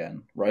play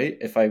again, right?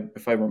 If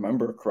I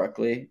remember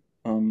correctly.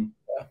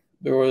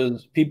 there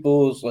was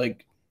people's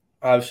like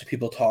obviously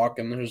people talk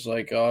and there's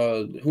like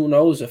who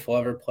knows if he'll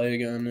ever play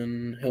again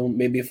and he'll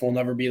maybe if he'll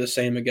never be the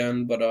same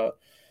again. But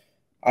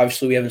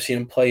obviously we haven't seen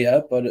him play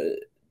yet. But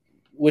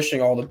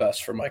wishing all the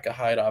best for Micah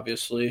Hyde,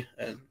 obviously,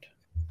 and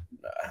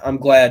I'm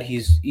glad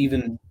he's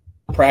even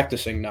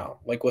practicing now.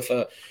 Like with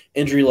a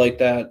injury like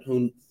that,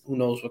 who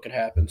knows what could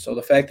happen. So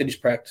the fact that he's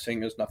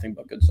practicing is nothing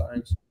but good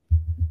signs.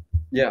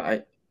 Yeah,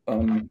 I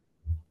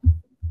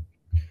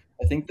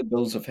think the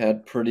Bills have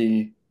had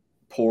pretty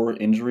poor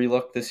injury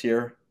luck this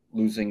year,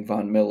 losing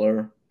Von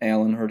Miller,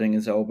 Allen hurting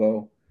his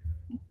elbow.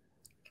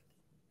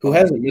 Who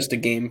hasn't missed a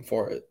game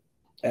for it?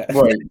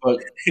 Right, but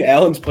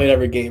Allen's played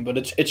every game, but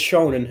it's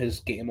shown in his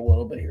game a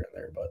little bit here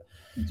and there. But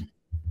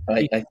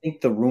I, he, I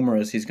think the rumor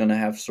is he's going to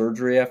have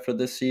surgery after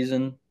this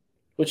season.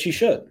 which he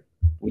should.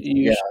 Which,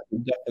 You yeah,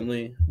 should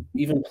definitely.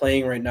 Even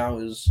playing right now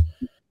is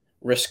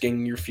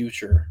risking your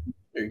future.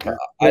 You're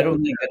I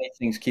don't think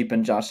anything's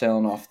keeping Josh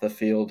Allen off the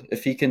field.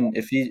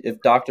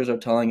 If doctors are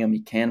telling him he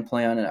can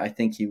play on it, I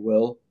think he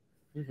will.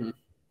 Mhm.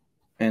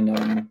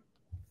 And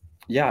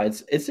yeah,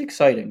 it's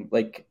exciting.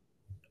 Like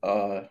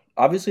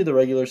obviously the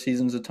regular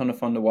season's a ton of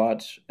fun to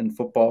watch, and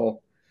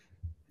football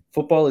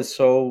is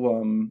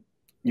so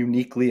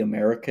uniquely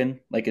American.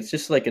 Like it's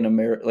just like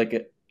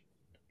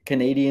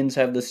Canadians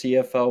have the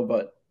CFL,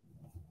 but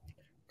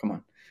come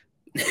on.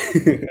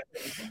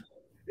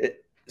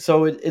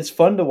 It's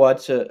fun to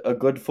watch a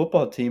good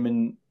football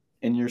team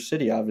in your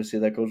city. Obviously,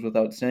 that goes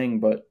without saying.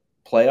 But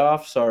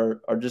playoffs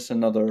are just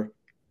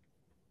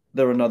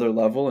they're another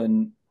level,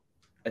 and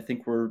I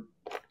think we're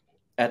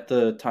at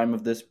the time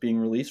of this being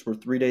released, we're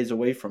 3 days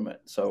away from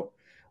it. So,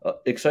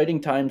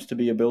 exciting times to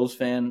be a Bills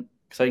fan.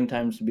 Exciting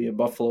times to be a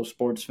Buffalo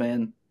sports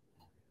fan.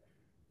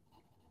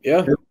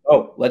 Yeah,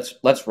 Oh, let's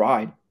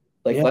ride.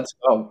 Like yeah. let's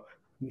go.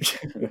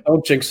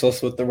 Don't jinx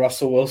us with the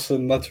Russell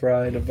Wilson. Let's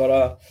ride.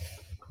 But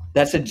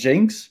That's a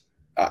jinx.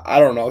 I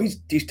don't know.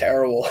 He's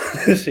terrible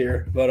this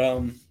year. But I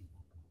don't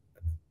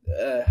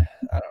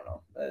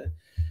know.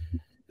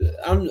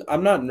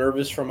 I'm not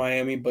nervous for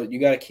Miami, but you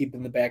got to keep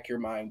in the back of your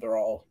mind they're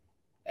all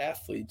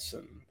athletes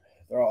and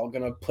they're all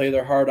gonna play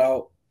their heart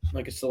out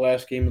like it's the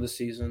last game of the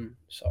season.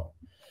 So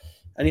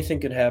anything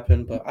could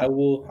happen, but I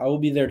will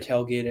be there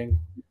tailgating,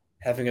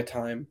 having a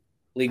time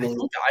I legally.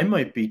 think I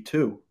might be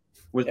too,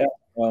 with Yeah,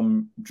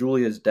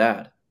 Julia's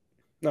dad,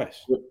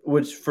 nice.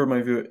 which for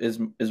my view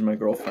is my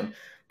girlfriend.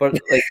 But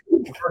like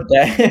her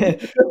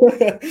dad,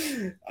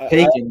 I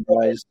Pagan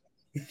guys,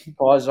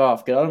 pause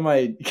off. Get out of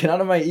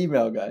my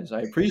email, guys.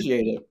 I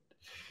appreciate it.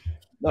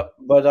 No,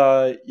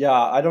 but yeah,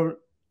 I don't.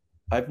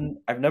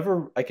 I've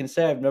never. I can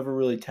say I've never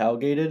really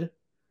tailgated. really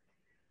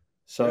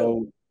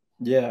So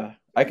yeah,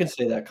 I could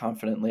say that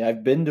confidently.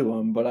 I've been to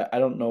them, but I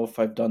don't know if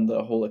I've done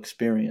the whole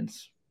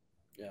experience.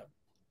 yeah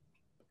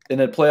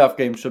And a playoff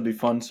game should be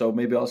fun. So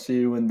maybe I'll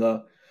see you in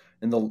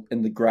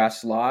the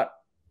grass lot or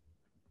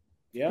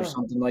yeah.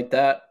 something like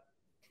that.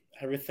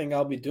 Everything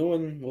I'll be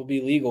doing will be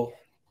legal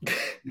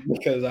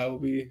because I will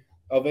be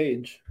of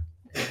age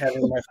and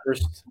having my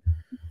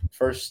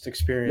first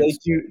experience. Thank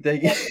you,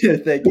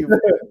 thank you for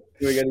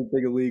doing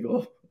anything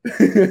illegal.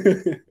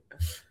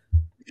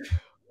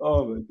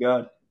 Oh my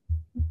god.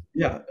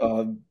 Yeah,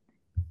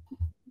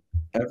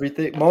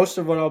 everything. Most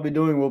of what I'll be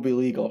doing will be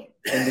legal,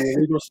 and the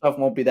illegal stuff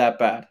won't be that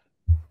bad.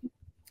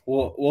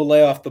 We'll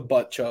lay off the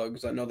butt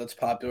chugs. I know that's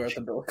popular at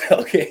the Bill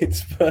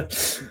tailgates,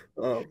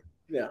 but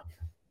yeah,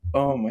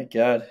 Oh my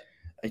god.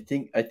 I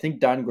think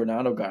Don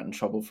Granado got in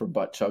trouble for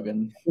butt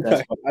chugging.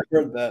 I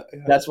heard that.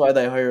 That's why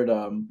they hired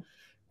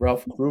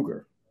Ralph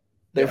Kruger.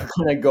 They Yeah, were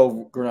gonna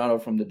go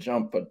Granado from the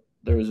jump, but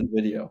there was a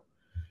video.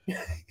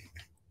 yeah.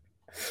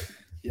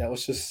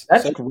 Let's just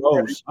That's say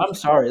gross. I'm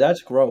sorry,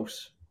 that's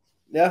gross.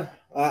 yeah.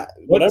 What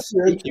Whatever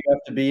you're state into. do you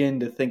have to be in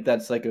to think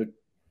that's like a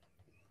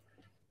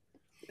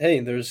Hey,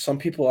 there's some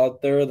people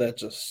out there that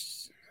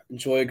just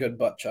enjoy a good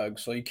butt chug.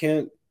 So you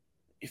can't.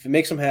 If it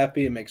makes them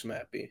happy, it makes them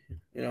happy.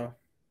 You know.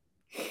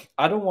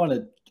 I don't want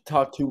to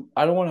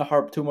I don't want to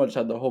harp too much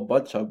on the whole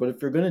butt chug, but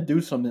if you're gonna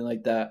do something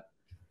like that,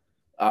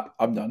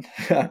 I'm done.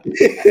 Yeah.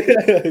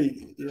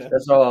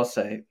 That's all I'll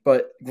say.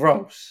 But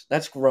gross.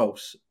 That's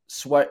gross.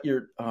 Sweat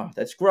your. Oh,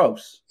 that's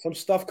gross. Some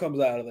stuff comes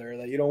out of there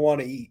that you don't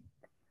want to eat,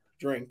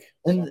 drink.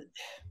 So And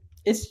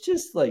it's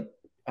just like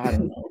I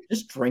don't know.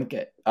 Just drink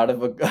it out of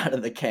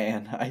the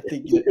can. I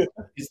think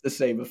it's the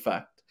same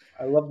effect.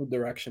 I love the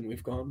direction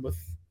we've gone with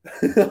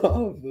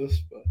all of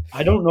this, but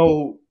I don't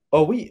know.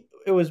 Oh,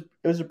 it was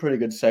a pretty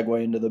good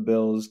segue into the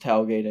Bills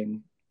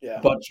tailgating, yeah,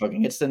 butt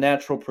chugging. It's the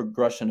natural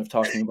progression of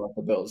talking about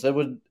the Bills. It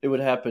would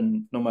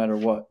happen no matter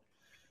what.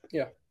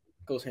 yeah,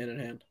 goes hand in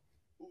hand.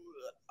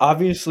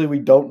 Obviously, we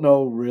don't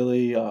know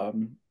really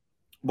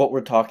what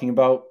we're talking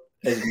about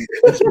as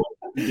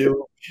we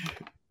do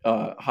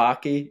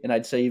hockey, and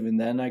I'd say even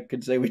then I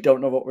could say we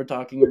don't know what we're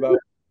talking about.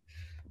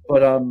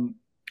 But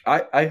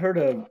I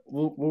heard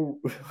we'll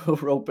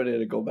rope it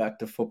in and go back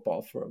to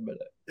football for a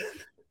minute.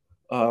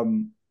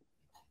 Um,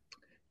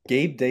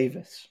 Gabe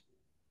Davis,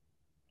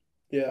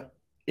 Yeah.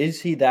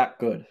 is he that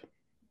good?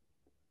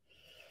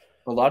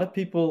 A lot of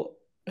people.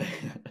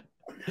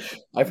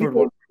 I've heard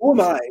one. Who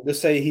am I to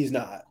say he's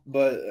not?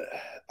 But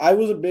I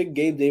was a big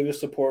Gabe Davis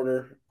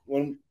supporter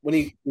when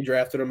we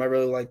drafted him. I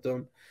really liked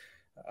him.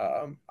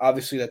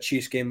 Obviously, that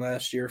Chiefs game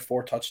last year,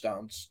 4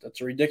 touchdowns.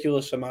 That's a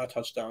ridiculous amount of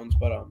touchdowns.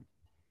 But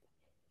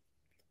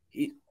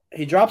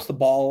he drops the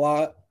ball a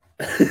lot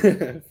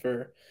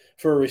for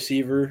a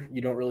receiver.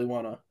 You don't really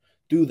want to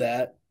do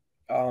that.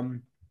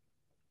 Um,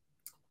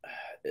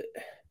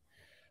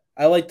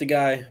 I like the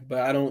guy, but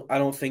I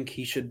don't think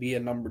he should be a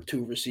number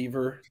 2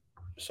 receiver.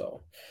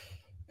 So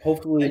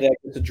hopefully I, that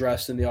gets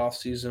addressed in the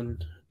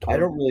offseason. I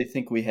don't really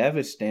think we have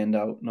a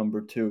standout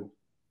number two.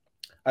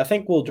 I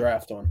think we'll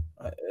draft one.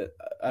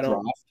 I don't.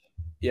 Draft.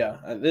 Yeah,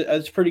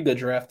 it's a pretty good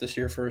draft this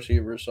year for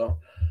receivers. So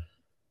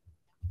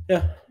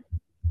yeah,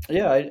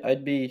 Yeah,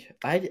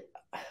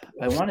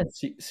 I want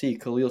to see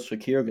Khalil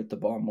Shakir get the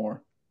ball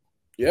more.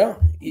 yeah.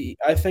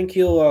 I think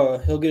he'll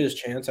get his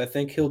chance. I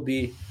think he'll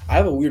be. I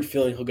have a weird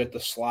feeling he'll get the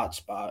slot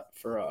spot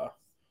for.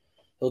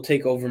 He'll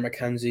take over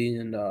McKenzie,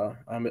 and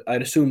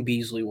I'd assume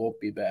Beasley won't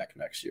be back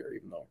next year,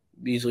 even though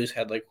Beasley's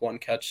had like one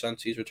catch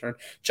since he's returned.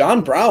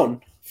 John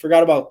Brown,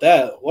 forgot about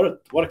that. What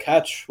a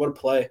catch! What a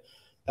play!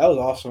 That was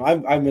awesome.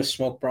 I miss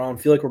Smoke Brown.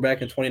 Feel like we're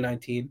back in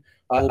 2019.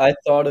 Old, I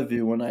thought of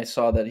you when I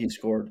saw that he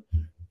scored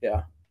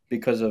yeah,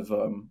 because of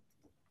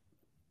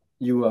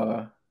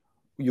you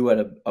you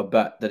had a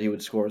bet that he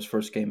would score his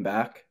first game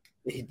back,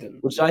 he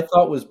didn't. which I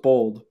thought was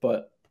bold,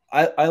 but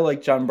I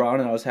like John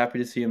Brown and I was happy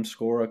to see him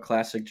score a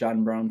classic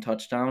John Brown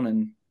touchdown,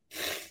 and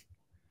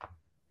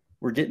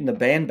we're getting the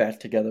band back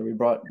together. We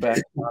brought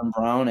back John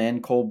Brown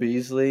and Cole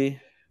Beasley.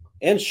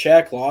 And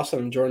Shaq Lawson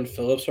and Jordan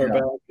Phillips are Yeah,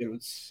 back.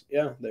 It's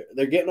yeah,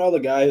 they're getting all the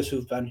guys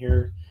who've been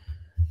here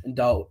and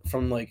dealt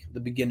from like the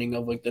beginning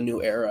of like the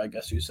new era, I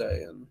guess you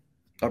say. And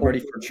I'm ready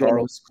for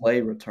Charles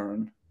Clay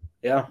return.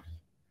 yeah.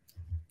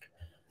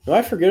 What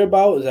I forget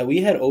about is that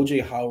we had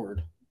OJ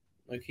Howard.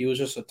 Like he was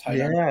just a tight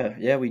end.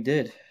 Yeah, we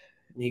did.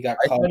 And he got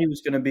I caught. thought he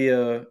was going to be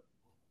a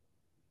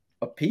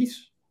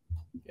piece.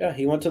 Yeah,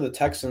 he went to the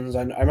Texans.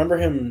 I remember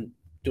him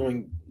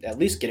doing at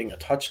least getting a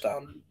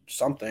touchdown,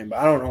 something, but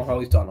I don't know how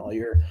he's done all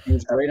year. He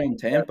was great on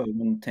Tampa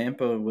when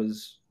Tampa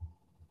was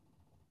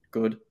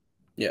good. I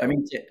Yeah,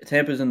 mean,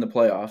 Tampa's in the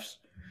playoffs.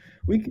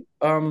 We you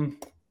know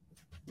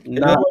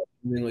not what,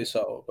 really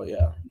so, but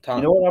yeah.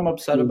 you know what I'm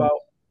upset about?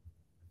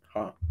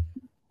 Huh.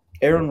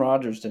 Aaron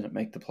Rodgers didn't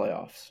make the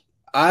playoffs.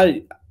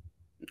 I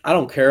I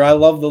don't care. I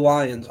love the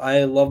Lions.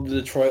 I love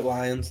the Detroit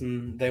Lions,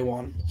 and they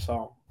won.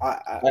 So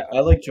I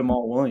like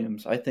Jamal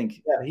Williams. I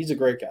think yeah, he's a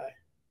great guy.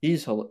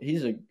 he's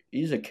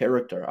a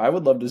character. I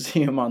would love to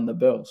see him on the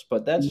Bills,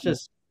 but that's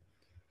just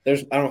I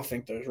don't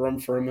think there's room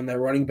for him in their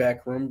running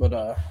back room,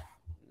 but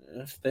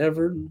if they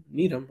ever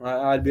need him,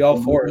 I'd be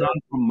all for it. moving on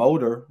from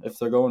Motor if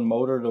they're going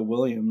Motor to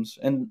Williams.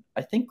 And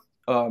I think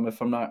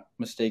if I'm not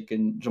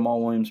mistaken,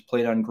 Jamal Williams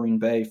played on Green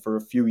Bay for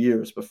a few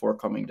years before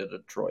coming to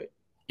Detroit.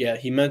 Yeah,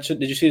 he mentioned.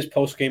 Did you see his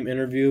post game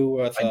interview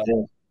with? I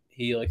did.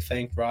 He like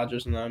thanked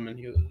Rogers and them, and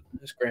he was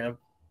his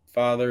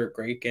grandfather,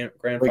 Great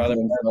grandfather.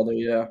 grandfather,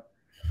 yeah.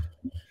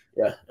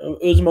 Yeah,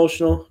 it was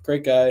emotional.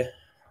 Great guy.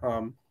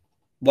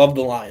 Love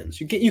the Lions.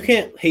 You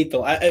can't hate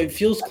the. It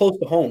feels close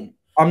to home.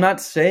 I'm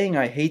not saying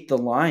I hate the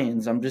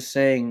Lions. I'm just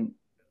saying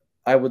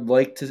I would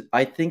like to.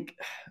 I think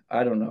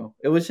I don't know.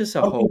 It was just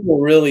a Some hope. people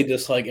really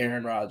dislike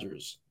Aaron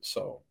Rodgers,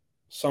 so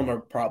some are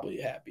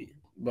probably happy.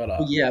 But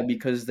Yeah,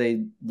 because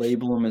they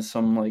label him as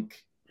some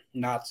like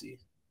Nazi.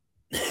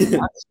 Nazi.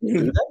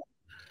 Do they?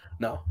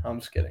 No, I'm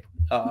just kidding.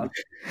 Not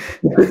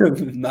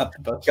the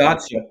best.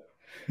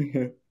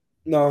 Gotcha.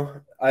 No,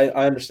 I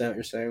understand what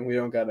you're saying. We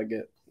don't gotta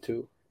get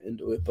too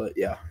into it, but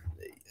yeah,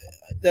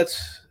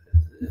 that's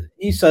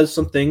he says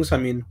some things. I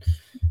mean,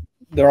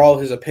 they're all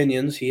his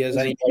opinions. He has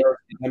any better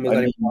than I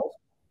anyone mean, else.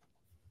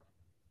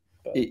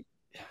 But it,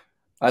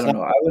 I don't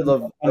know. I would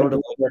have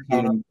liked to see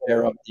him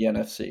tear up the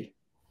NFC.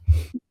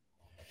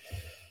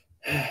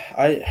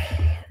 I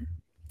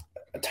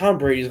Tom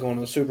Brady's going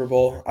to the Super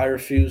Bowl. I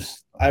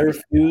refuse. I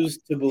refuse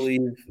to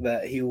believe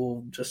that he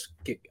will just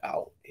get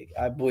out.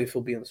 I believe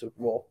he'll be in the Super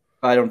Bowl.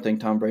 I don't think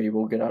Tom Brady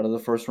will get out of the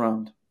first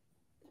round.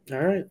 All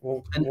right.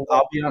 Well, And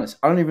I'll be honest,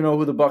 I don't even know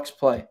who the Bucks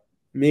play.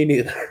 me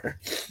neither.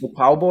 The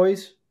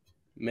Cowboys,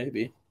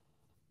 Maybe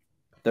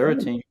they're a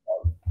team.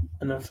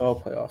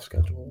 NFL playoff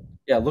schedule.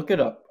 Yeah, look it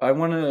up. I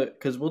want to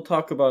because we'll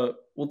talk about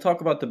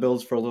the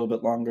Bills for a little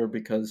bit longer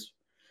because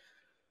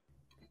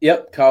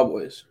Yep,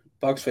 Cowboys.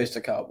 Bucks face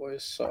the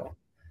Cowboys. So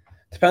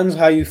depends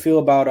how you feel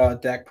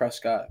about Dak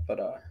Prescott, but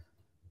I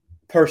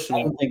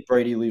personally, don't think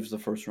Brady leaves the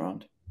first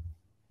round.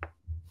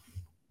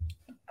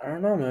 I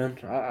don't know, man.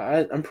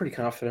 I'm pretty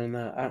confident in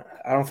that.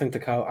 I don't think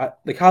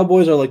the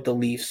Cowboys are like the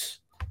Leafs.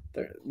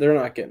 They're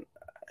not getting.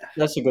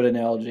 That's a good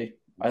analogy.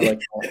 I like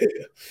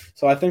that.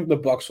 So I think the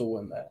Bucks will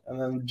win that, and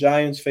then the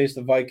Giants face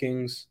the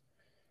Vikings.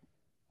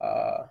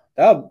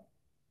 That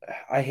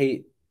I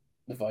hate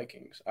the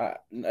Vikings. I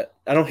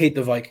don't hate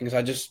the Vikings.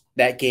 I just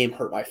that game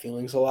hurt my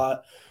feelings a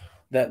lot.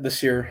 That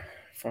this year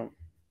from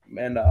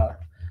and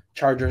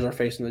Chargers are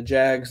facing the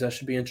Jags. That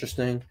should be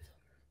interesting.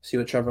 See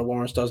what Trevor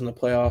Lawrence does in the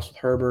playoffs with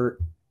Herbert.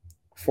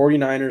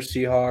 49ers,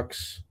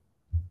 Seahawks.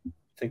 I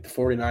think the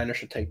 49ers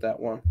should take that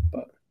one.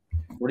 But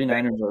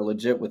 49ers are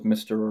legit with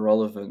Mr.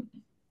 Irrelevant.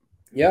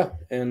 yeah,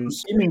 and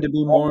Seeming to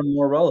be more and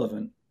more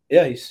relevant.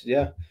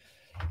 yeah.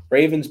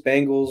 Ravens,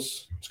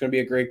 Bengals. It's going to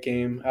be a great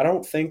game. I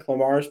don't think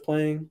Lamar's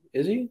playing.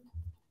 Is he?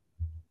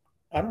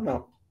 I don't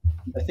know.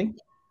 I think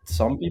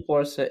some people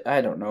are saying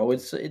I don't know.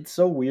 It's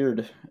so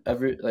weird.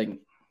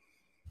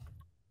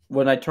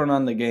 When I turn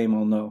on the game,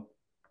 I'll know.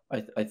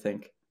 I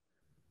think.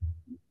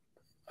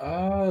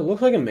 It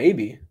looks like a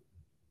maybe.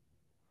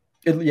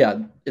 Yeah,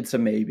 it's a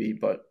maybe,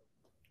 but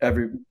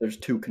there's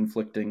two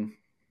conflicting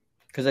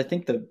because I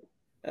think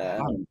Uh,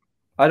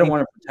 I I don't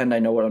want to pretend I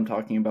know what I'm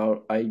talking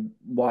about. I The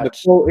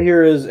watched quote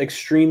here is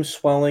extreme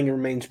swelling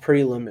remains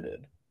pretty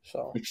limited.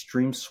 So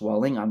extreme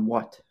swelling on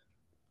what?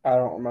 I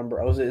don't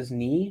remember. Was it his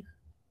knee?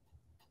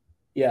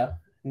 Yeah,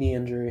 knee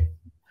injury.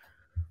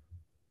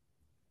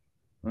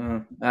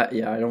 Yeah,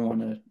 I don't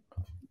want to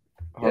Yeah,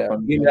 harp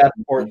on Team that.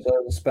 Davenport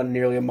says spent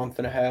nearly a month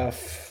and a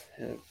half,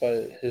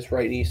 but his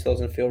right knee still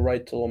doesn't feel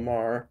right to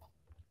Lamar.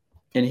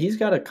 And he's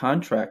got a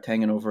contract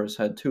hanging over his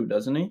head too,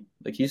 doesn't he?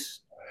 Like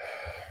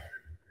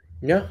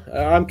Yeah,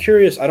 I'm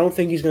curious. I don't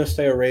think he's going to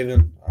stay a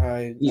Raven.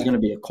 he's going to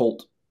be a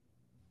Colt.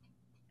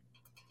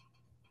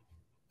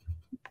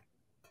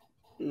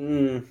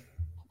 Mm,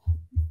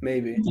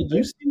 maybe. Did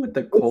you see what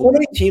the There's so Colts?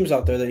 many teams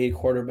out there that need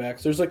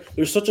quarterbacks.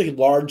 There's such a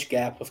large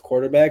gap of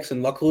quarterbacks,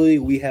 and luckily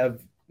we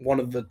have one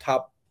of the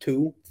top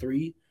two,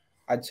 three.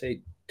 I'd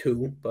say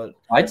two, but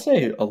I'd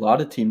say a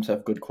lot of teams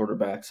have good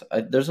quarterbacks.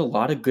 There's a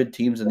lot of good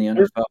teams in the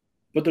there's, NFL.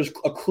 but there's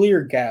a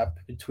clear gap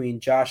between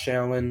Josh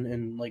Allen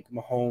and like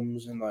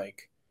Mahomes and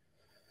like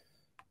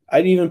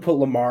I'd even put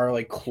Lamar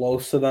like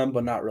close to them,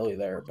 but not really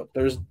there. But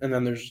there's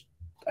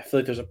I feel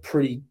like there's a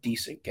pretty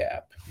decent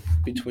gap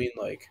between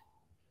like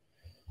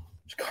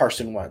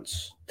Carson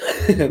Wentz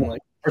and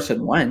like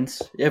Carson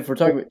Wentz. Yeah, if we're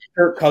talking about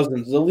Kirk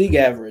Cousins, the league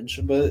average.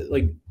 But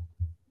like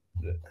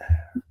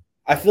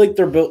I feel like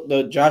they're built.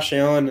 The Josh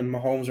Allen and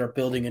Mahomes are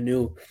building a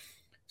new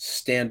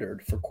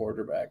standard for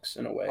quarterbacks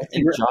in a I way. And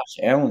think Josh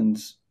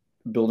Allen's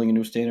building a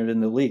new standard in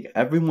the league.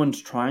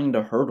 Everyone's trying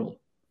to hurdle.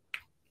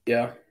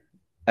 yeah,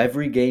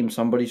 Every game,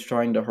 somebody's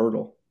trying to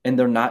hurdle, and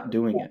they're not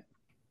doing it.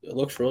 it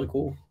looks really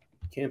cool.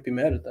 Can't be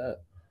mad at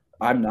that.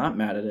 I'm not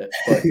mad at it,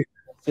 but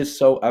it's just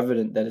so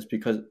evident that it's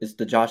because it's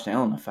the Josh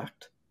Allen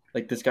effect.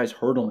 Like this guy's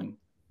hurdling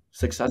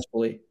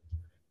successfully.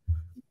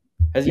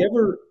 Has he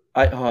ever?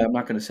 I'm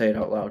not going to say it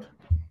out loud.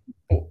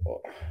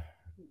 Oh,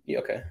 yeah,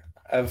 okay.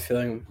 I have a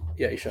feeling.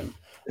 Yeah, you shouldn't.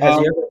 Has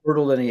he ever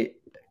hurdled any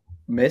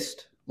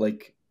missed?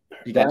 Like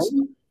he got?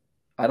 Allen?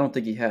 I don't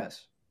think he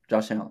has.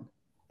 Josh Allen.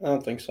 I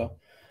don't think so.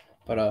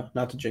 But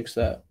not to jinx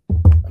that.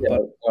 Yeah.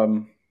 But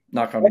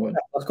Knock on wood.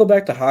 let's go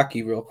back to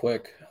hockey real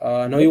quick.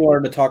 I know you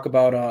wanted to talk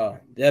about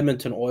the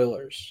Edmonton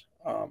Oilers.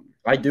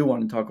 I do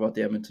want to talk about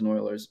the Edmonton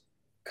Oilers.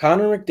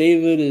 Connor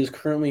McDavid is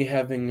currently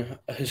having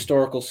a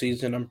historical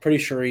season. I'm pretty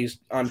sure he's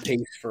on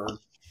pace for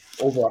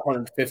over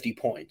 150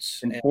 points.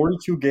 In And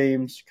 42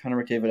 games,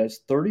 Connor McDavid has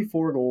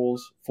 34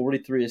 goals,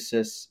 43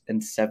 assists,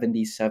 and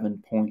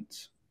 77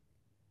 points.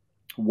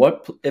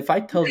 What if I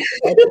tell you?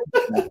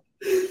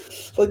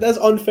 like that's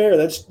unfair.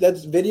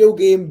 That's video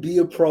game be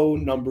a pro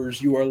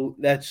numbers.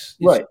 That's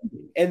Right.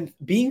 And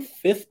being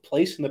fifth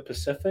place in the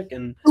Pacific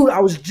and Dude, I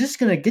was just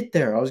gonna get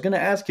there. I was gonna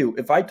ask you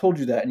if I told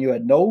you that and you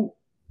had no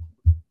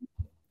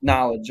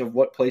knowledge of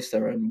what place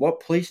they're in. What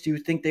place do you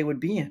think they would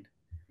be in?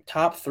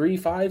 top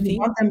 3-5 You teams.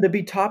 want them to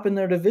be top in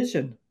their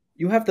division.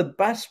 You have the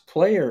best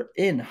player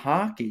in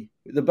hockey,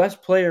 the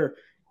best player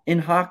in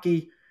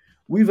hockey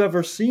we've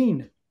ever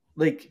seen.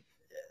 Like,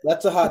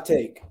 That's a hot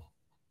take.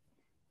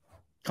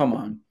 come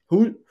on,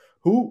 who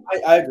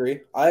I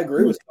agree. I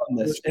agree who's with done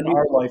this in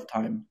our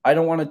lifetime? I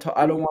don't want to.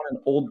 I don't want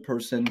an old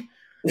person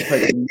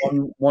typing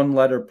one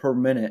letter per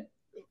minute.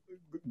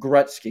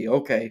 Gretzky,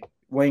 okay,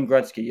 Wayne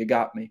Gretzky, you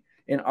got me.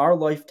 In our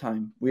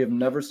lifetime, we have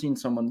never seen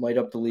someone light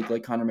up the league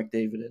like Connor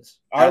McDavid is.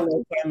 Our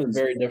lifetime is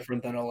very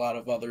different than a lot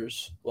of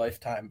others'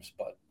 lifetimes,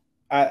 but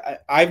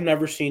I've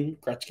never seen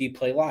Gretzky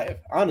play live.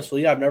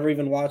 Honestly, I've never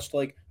even watched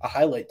like a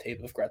highlight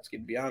tape of Gretzky. To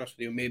be honest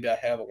with you, maybe I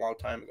have a long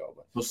time ago.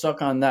 But We'll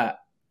suck on that,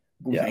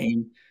 yeah.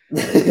 Wayne.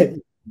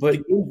 But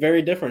the game's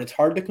very different. It's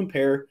hard to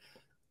compare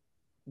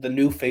the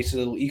new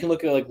faces. You can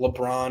look at like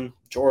LeBron,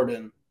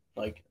 Jordan,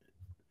 like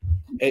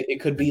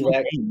it could be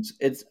that. Games.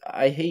 It's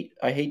I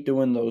hate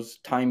doing those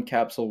time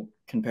capsule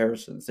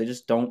comparisons. They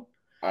just don't.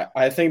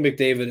 I think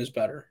McDavid is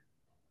better.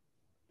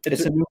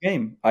 It's a new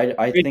game.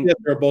 I think that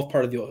they're both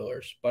part of the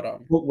Oilers, but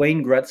put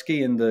Wayne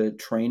Gretzky in the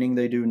training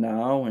they do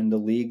now and the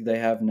league they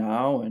have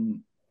now, and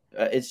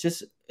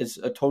it's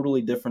a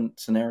totally different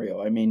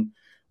scenario. I mean,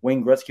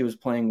 Wayne Gretzky was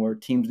playing where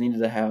teams needed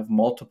to have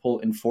multiple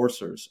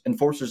enforcers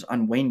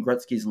on Wayne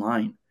Gretzky's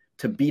line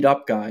to beat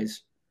up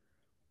guys.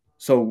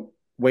 So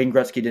Wayne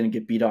Gretzky didn't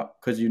get beat up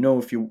because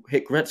if you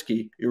hit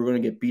Gretzky, you're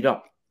going to get beat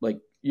up. Like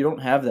you don't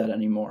have that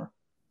anymore.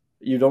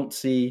 You don't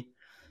see.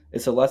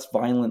 It's a less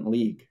violent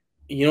league.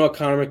 You know what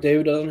Connor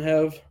McDavid doesn't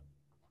have?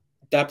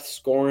 Depth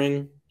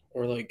scoring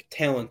or like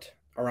talent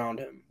around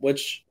him,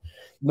 which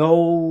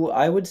No,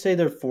 I would say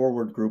their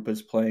forward group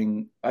is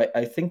playing.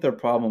 I think their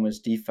problem is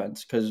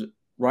defense because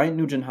Ryan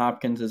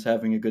Nugent-Hopkins is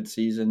having a good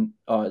season.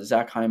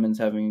 Zach Hyman's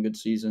having a good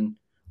season.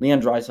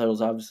 Leon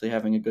Draisaitl's obviously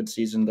having a good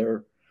season.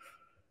 They're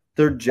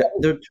two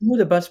of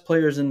the best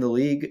players in the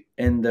league,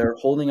 and they're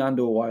holding on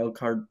to a wild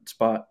card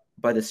spot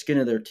by the skin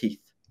of their teeth.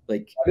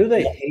 Like, why do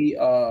they hate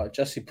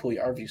Jesse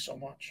Puljujarvi so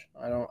much?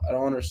 I don't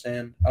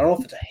understand. I don't know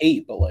if it's a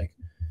hate, but like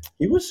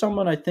he was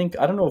someone I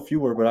don't know if you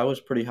were, but I was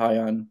pretty high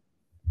on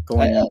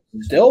going out.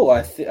 Still,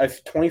 I'm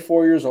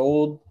 24 years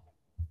old.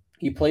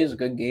 He plays a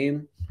good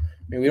game.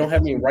 I mean, we don't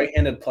have any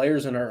right-handed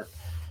players in our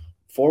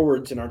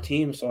forwards in our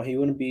team, so he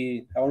wouldn't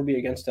be. I wouldn't be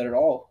against that at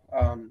all.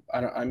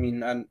 I don't. I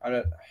mean, I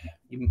don't,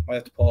 you might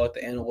have to pull out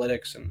the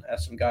analytics and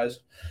ask some guys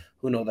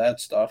who know that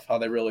stuff how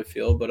they really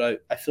feel.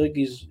 But I feel like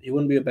he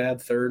wouldn't be a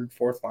bad third,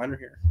 fourth liner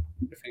here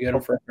if you get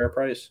him for a fair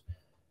price.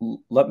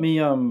 Let me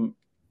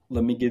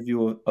give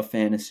you a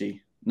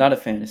fantasy, not a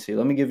fantasy.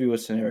 Let me give you a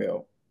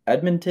scenario.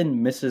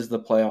 Edmonton misses the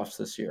playoffs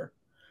this year,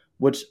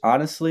 which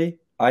honestly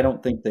I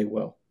don't think they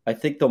will. I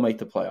think they'll make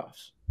the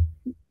playoffs.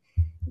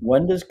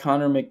 When does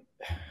Connor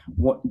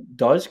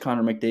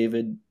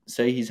McDavid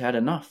say he's had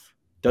enough?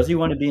 Does he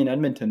want to be in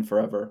Edmonton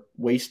forever?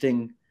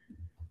 They're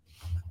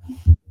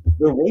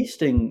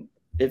wasting.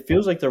 It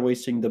feels like they're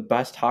wasting the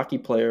best hockey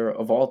player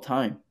of all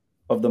time,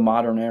 of the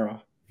modern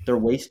era. They're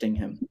wasting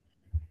him.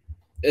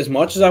 As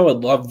much as I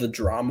would love the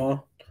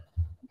drama,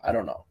 I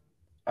don't know.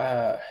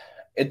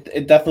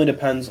 It definitely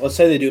depends. Let's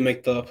say they do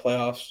make the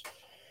playoffs.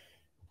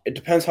 It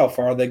depends how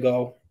far they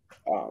go.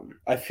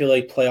 I feel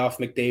like playoff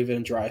McDavid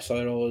and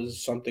Draisaitl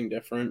is something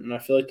different, and I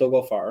feel like they'll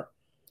go far.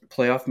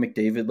 Playoff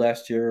McDavid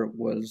last year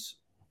was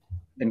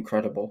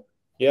incredible.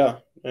 Yeah,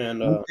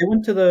 and They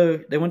went to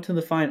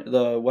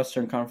the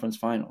Western Conference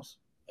Finals.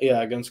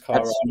 yeah, against Got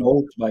Colorado.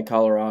 smoked by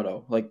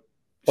Colorado.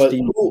 But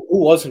Steve. who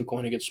wasn't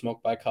going to get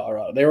smoked by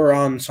Colorado? They were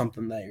on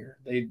something there.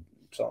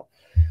 So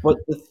But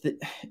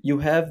you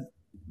have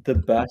the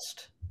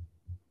best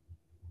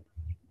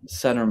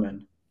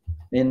centerman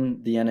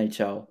in the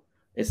NHL.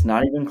 It's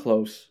not even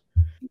close.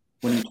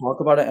 When you talk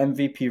about an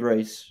MVP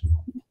race,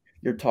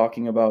 you're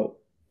talking about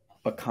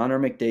a Connor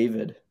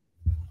McDavid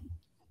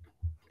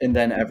and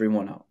then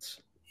everyone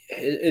else.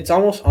 it's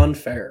almost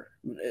unfair.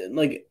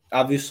 Like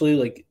obviously,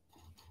 like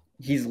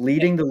He's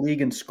leading the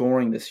league in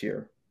scoring this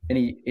year, and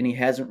he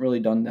hasn't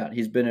really done that.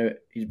 He's been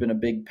a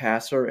big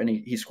passer, and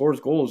he scores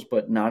goals,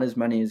 but not as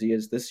many as he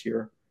is this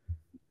year.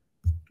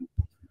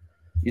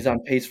 He's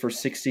on pace for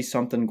 60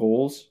 something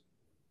goals.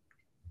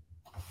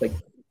 Like,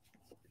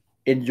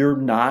 and you're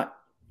not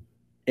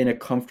in a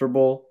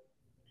comfortable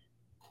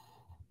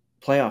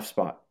playoff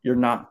spot. You're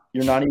not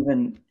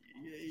even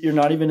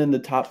in the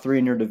top 3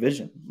 in your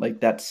division. Like,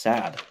 that's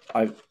sad.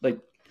 I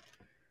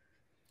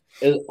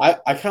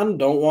kind of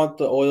don't want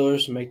the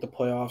Oilers to make the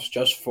playoffs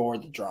just for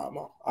the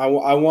drama. I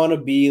want to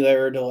be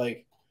there to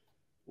like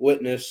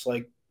witness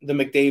like the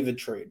McDavid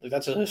trade. Like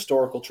that's a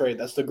historical trade.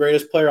 That's the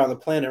greatest player on the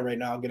planet right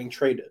now getting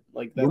traded.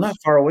 Like We're not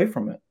that's far away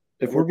from it.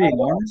 If we're being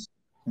honest,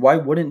 why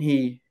wouldn't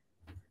he?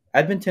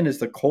 Edmonton is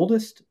the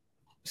coldest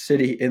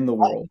city in the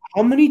world.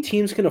 how many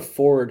teams can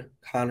afford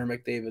Connor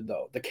McDavid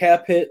though? The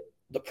cap hit,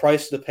 the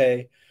price to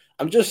pay.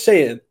 I'm just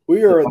saying,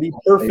 we are the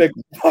perfect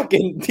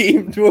fucking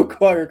team to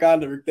acquire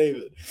Connor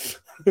McDavid.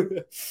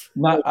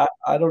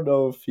 I don't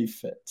know if he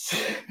fits.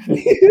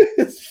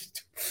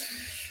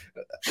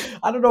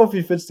 I don't know if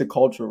he fits the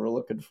culture we're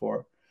looking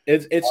for.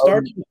 It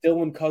starts with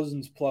Dylan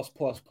Cousins plus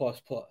plus plus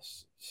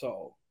plus.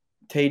 So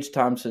Tage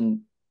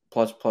Thompson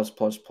plus plus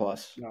plus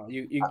plus. no,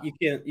 you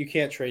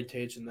can't trade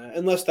Tage in that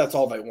unless that's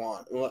all they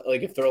want.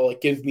 Like if they're like,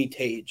 give me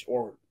Tage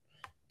or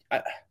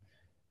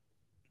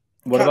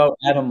What about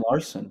Adam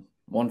Larson?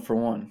 1 for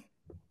 1.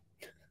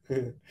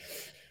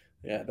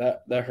 yeah,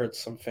 that hurts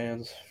some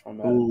fans from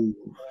that. Ooh,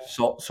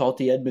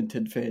 salty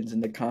Edmonton fans in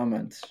the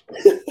comments.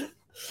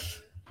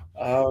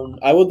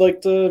 I would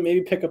like to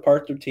maybe pick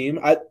apart their team.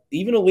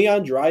 Even a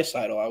Leon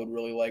Draisaitl I would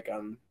really like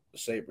on the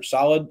Sabres.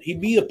 Solid.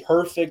 He'd be a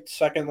perfect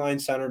second line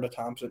center to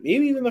Thompson.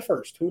 Maybe even the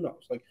first. Who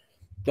knows? Like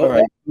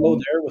don't go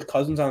there with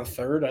Cousins on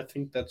third. I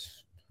think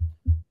that's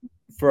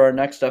for our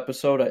next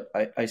episode.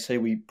 I say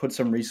we put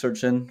some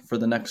research in for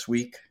the next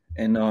week,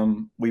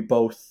 and we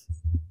both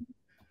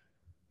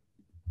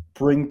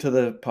bring to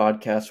the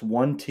podcast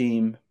one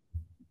team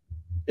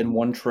in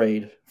one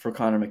trade for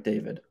Connor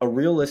McDavid. A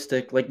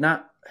realistic, like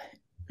not.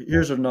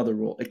 Here's another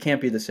rule. It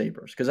can't be the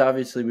Sabres because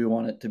obviously we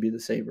want it to be the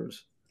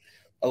Sabres.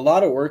 a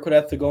lot of work would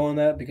have to go on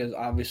that because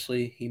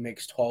obviously he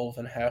makes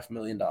 $12.5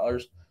 million.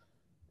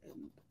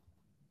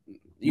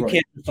 You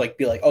can't just like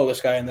be like, oh,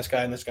 this guy and this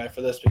guy and this guy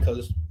for this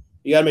because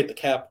you got to make the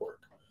cap work.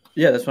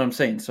 Yeah, that's what I'm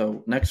saying.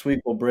 So next week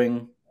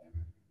we'll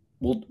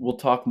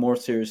talk more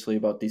seriously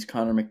about these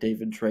Connor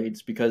McDavid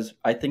trades because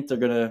I think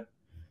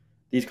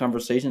these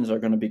conversations are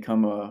gonna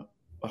become a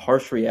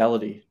harsh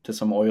reality to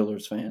some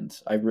Oilers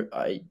fans. I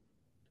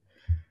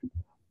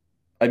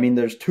mean,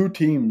 there's 2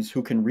 teams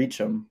who can reach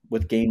them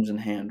with games in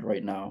hand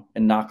right now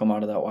and knock them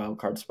out of that wild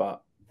card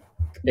spot.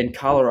 And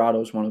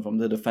Colorado's one of them,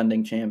 the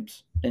defending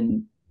champs,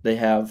 and they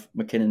have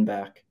McKinnon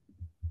back.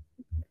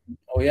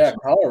 Oh yeah,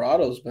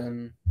 Colorado's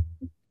been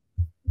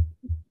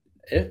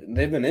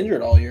they've been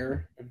injured all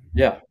year.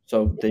 Yeah,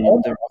 so they're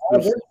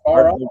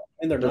far out,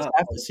 and they're there's not.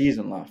 half the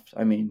season left.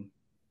 I mean,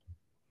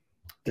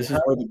 this is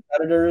where the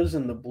Predators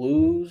and the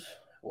Blues.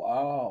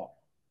 Wow.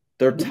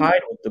 They're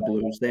tied with the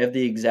Blues. They have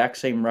the exact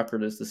same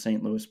record as the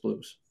St. Louis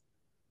Blues.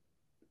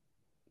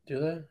 Do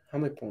they? How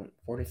many points?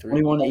 43.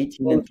 21,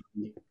 18, and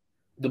 3.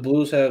 The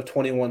Blues have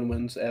 21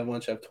 wins. The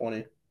Avalanche have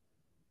 20.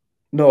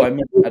 No, I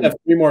mean have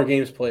 3 more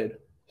games played.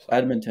 So.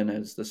 Edmonton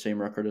has the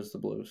same record as the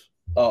Blues.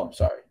 Oh,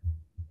 sorry.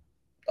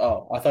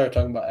 Oh, I thought you were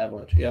talking about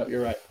Avalanche. Yeah,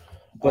 you're right.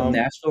 But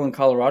Nashville and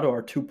Colorado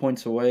are 2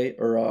 points away,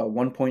 or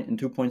 1 point and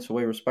 2 points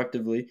away,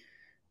 respectively,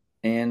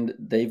 and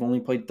they've only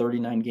played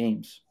 39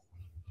 games.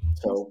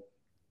 So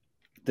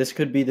this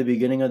could be the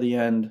beginning of the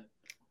end.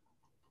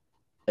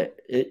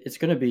 It's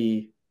going to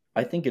be,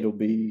 I think it'll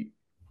be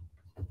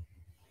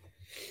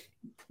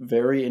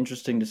very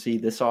interesting to see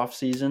this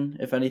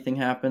offseason if anything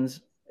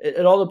happens.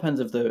 It all depends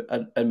if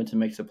the Edmonton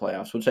makes the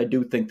playoffs, which I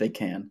do think they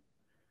can.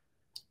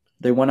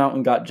 They went out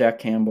and got Jack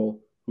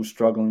Campbell, who's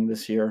struggling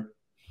this year.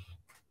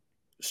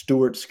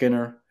 Stuart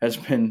Skinner has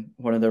been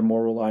one of their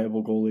more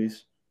reliable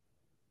goalies,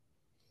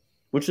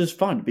 which is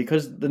fun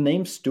because the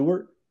name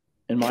Stuart,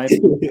 in my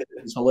opinion,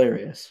 is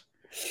hilarious.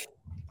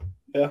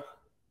 Yeah,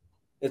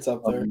 it's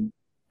up there.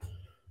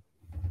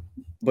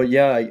 But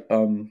yeah,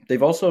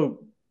 they've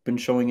also been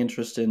showing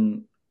interest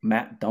in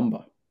Matt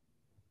Dumba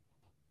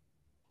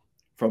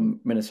from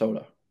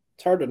Minnesota.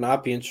 It's hard to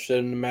not be interested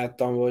in Matt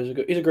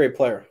Dumbo. He's a great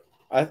player.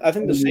 I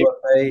think the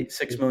UFA,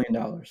 $6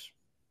 million.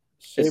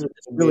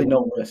 It's really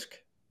no risk.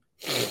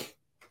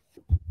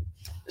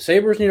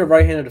 Sabres need a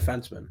right-handed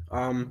defenseman.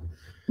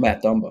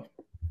 Matt Dumba.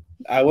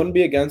 I wouldn't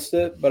be against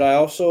it, but I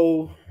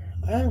also,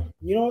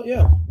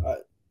 yeah.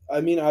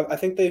 I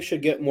think they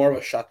should get more of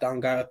a shutdown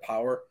guy with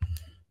power,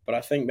 but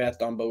I think Matt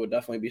Dumba would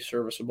definitely be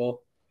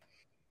serviceable.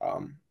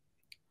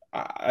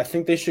 I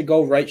think they should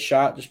go right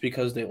shot just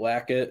because they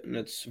lack it and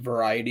it's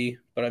variety.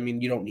 But I mean,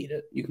 you don't need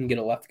it. You can get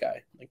a left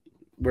guy. Like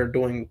we're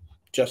doing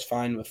just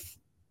fine with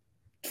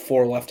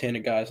 4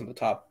 left-handed guys in the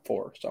top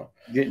 4. So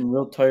getting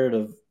real tired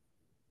of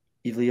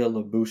Ilya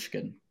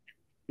Lyubushkin.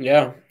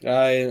 Yeah,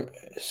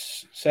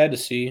 sad to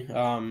see.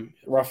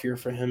 Rough year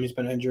for him. He's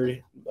been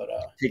injured, but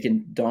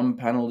taking dumb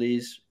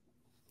penalties.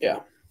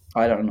 Yeah,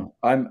 I don't know.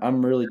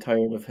 I'm really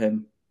tired of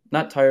him.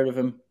 Not tired of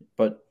him,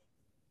 but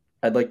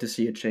I'd like to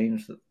see a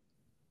change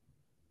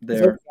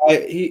there.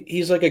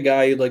 He's like a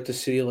guy you'd like to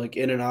see like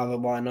in and out of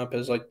the lineup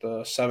as like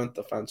the 7th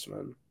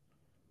defenseman.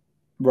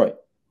 Right.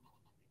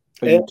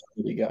 A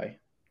utility guy.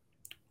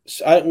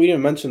 We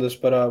didn't mention this,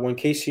 but when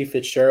Casey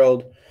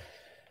Fitzgerald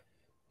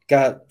he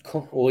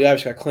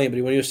obviously got claimed,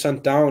 but when he was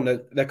sent down,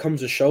 that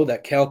comes to show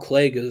that Cal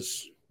Clegg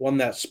has won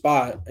that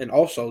spot, and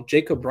also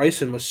Jacob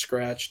Bryson was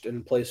scratched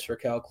in place for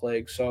Cal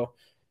Clegg, so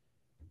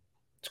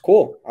it's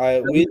cool.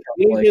 We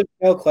didn't give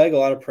Cal Clegg a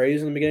lot of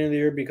praise in the beginning of the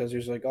year because he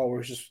was like, "Oh,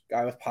 we're just a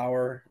guy with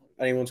power.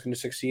 Anyone's going to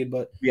succeed."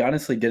 But we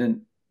honestly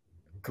didn't.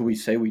 Could we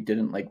say we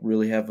didn't like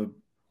really have a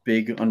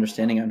big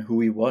understanding on who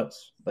he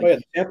was? Like,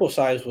 the sample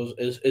size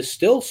is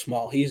still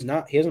small. He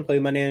hasn't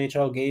played many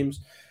NHL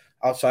games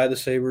outside the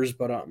Sabres,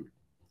 but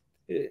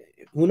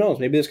who knows?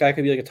 Maybe this guy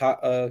could be like a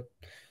top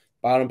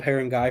bottom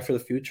pairing guy for the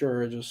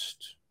future, or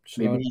just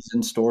maybe he's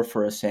in store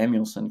for a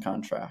Samuelson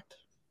contract.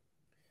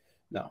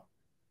 No,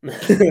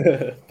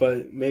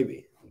 but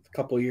maybe a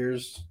couple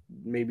years,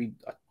 maybe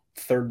a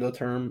third of the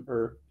term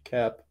or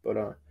cap. But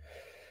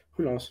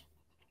who knows?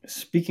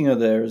 Speaking of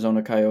the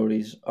Arizona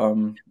Coyotes,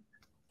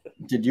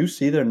 did you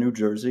see their new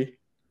jersey?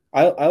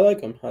 I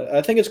like them.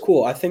 I think it's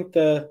cool. I think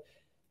they're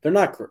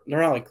not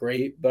like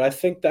great, but I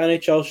think the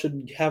NHL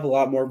should have a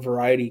lot more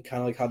variety,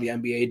 kind of like how the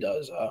NBA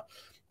does.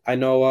 I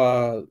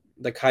know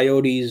the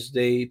Coyotes,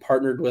 they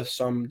partnered with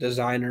some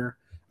designer.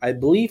 I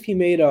believe he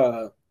made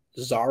a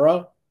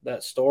Zara,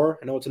 that store.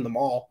 I know it's in the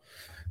mall,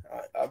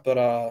 but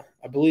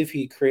I believe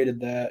he created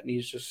that, and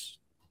he's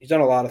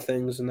done a lot of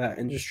things in that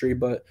industry.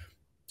 But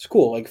it's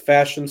cool, like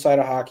fashion side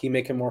of hockey,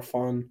 make it more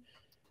fun.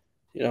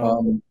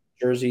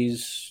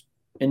 Jerseys.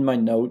 In my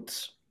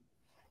notes,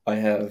 I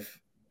have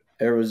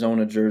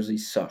Arizona jersey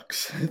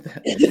sucks.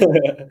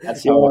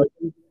 That's how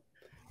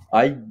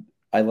I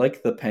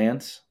like the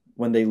pants.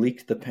 When they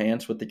leaked the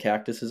pants with the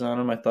cactuses on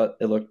them, I thought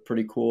it looked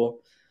pretty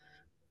cool.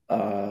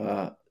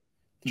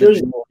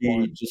 Jersey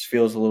just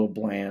feels a little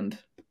bland.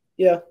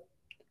 Yeah.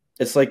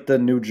 It's like the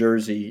New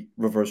Jersey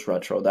reverse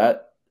retro.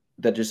 That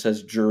just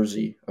says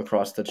Jersey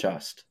across the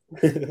chest.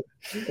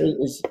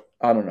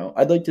 I don't know.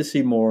 I'd like to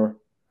see more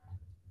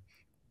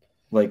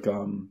like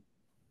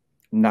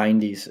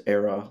 90s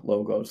era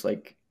logos.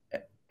 Like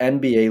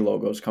NBA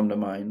logos come to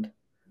mind.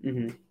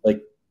 Mm-hmm.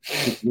 Like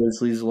the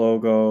Grizzlies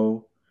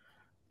logo,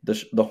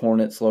 the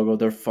Hornets logo.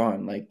 They're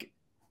fun. Like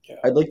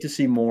I'd like to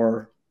see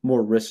more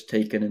risk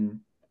taken, and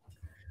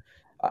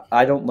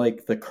I don't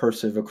like the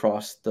cursive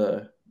across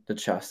the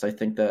chest. I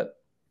think that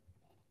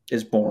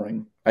is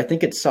boring. I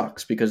think it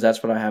sucks because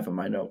that's what I have in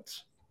my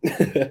notes.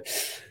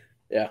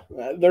 Yeah,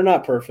 they're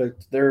not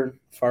perfect. They're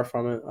far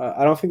from it.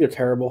 I don't think they're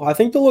terrible. I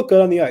think they'll look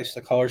good on the ice.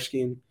 The color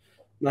scheme,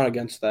 I'm not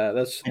against that.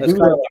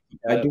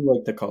 I do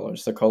like the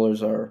colors. The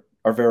colors are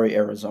very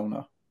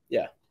Arizona.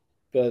 Yeah,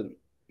 but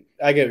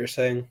I get what you're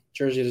saying.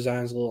 Jersey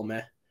design is a little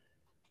meh.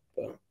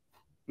 But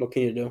what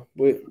can you do?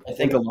 I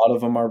think a lot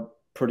of them are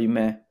pretty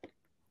meh.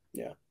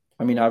 Yeah.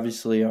 I mean,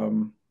 obviously,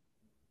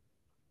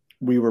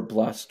 we were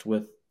blessed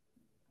with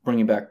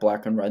bringing back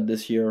black and red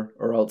this year,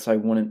 or else I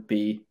wouldn't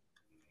be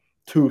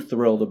too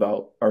thrilled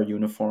about our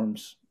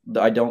uniforms.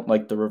 I don't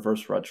like the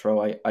reverse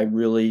retro. I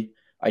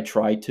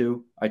try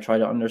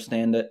to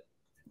understand it.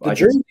 The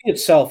jersey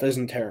itself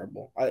isn't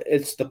terrible.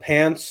 It's the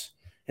pants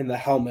in the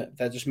helmet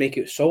that just make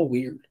it so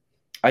weird.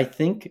 I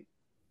think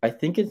I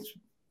think it's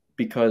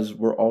because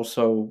we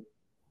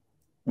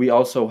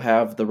also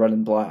have the red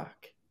and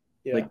black.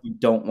 Yeah. Like we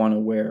don't want to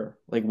wear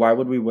like why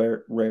would we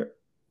wear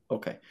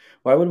okay.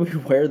 Why would we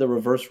wear the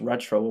reverse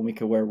retro when we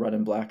could wear red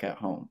and black at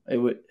home? It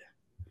would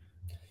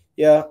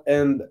Yeah,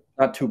 and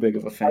not too big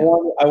of a I fan.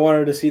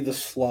 wanted to see the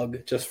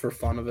slug just for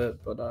fun of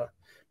it, but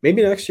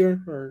maybe next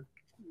year or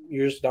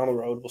years down the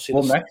road we'll see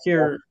Well, this. next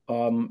year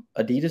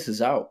Adidas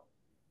is out.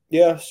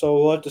 Yeah, so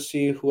we'll have to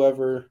see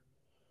whoever.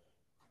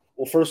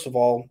 Well, first of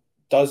all,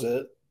 does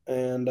it,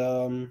 and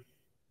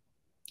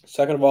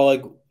second of all,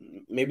 like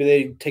maybe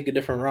they take a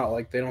different route.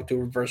 Like they don't do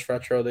reverse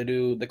retro,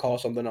 they call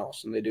it something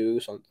else, and they do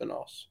something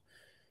else.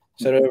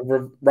 Instead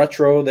of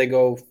retro, they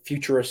go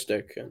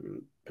futuristic,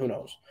 and who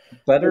knows?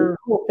 There's Better a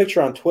cool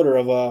picture on Twitter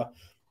of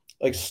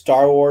like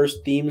Star Wars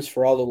themes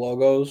for all the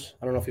logos.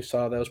 I don't know if you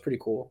saw that. That was pretty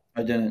cool.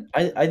 I didn't.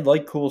 I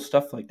like cool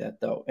stuff like that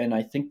though, and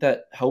I think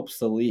that helps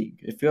the league.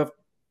 If you have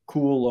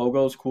cool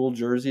logos, cool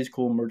jerseys,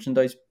 cool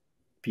merchandise,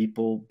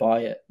 people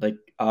buy it. Like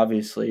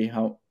obviously,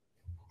 how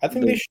I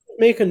think they the should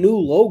make a new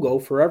logo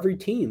for every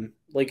team,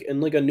 like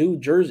and like a new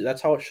jersey.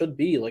 That's how it should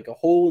be, like a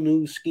whole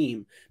new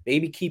scheme.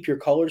 Maybe keep your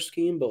color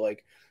scheme, but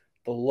like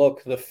the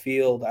look, the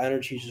feel, the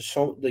energy, just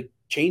so like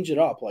change it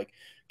up. Like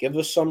give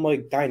us some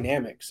like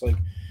dynamics. Like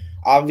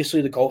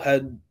obviously the go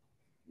ahead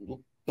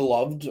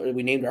beloved, or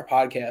we named our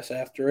podcast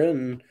after it,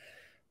 and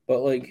but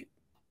like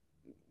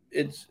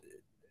it's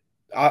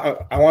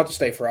I want it to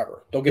stay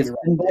forever. Don't get me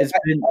wrong. it's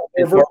already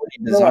I'd rather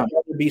designed.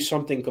 be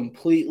something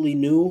completely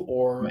new, Right.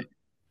 or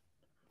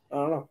I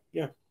don't know.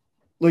 Yeah.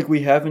 Like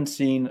we haven't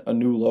seen a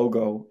new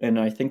logo, and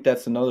I think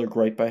that's another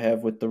gripe I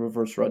have with the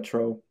reverse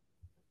retro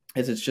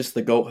is it's just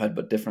the goat head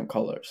but different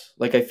colors.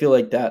 Like I feel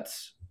like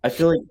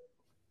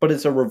but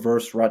it's a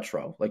reverse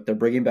retro. Like they're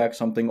bringing back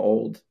something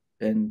old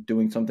and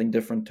doing something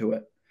different to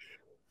it.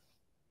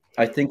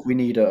 I think we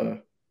need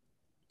a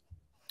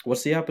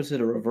what's the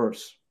opposite of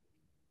reverse?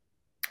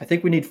 I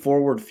think we need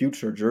forward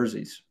future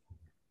jerseys.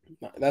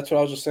 That's what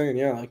I was just saying.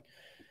 Yeah, like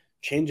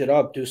change it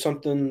up, do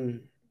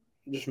something,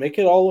 just make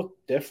it all look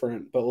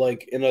different, but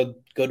like in a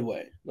good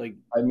way. Like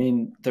I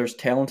mean, there's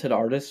talented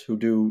artists who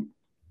do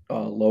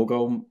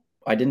logo.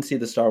 I didn't see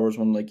the Star Wars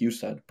one like you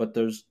said, but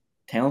there's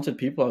talented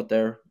people out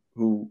there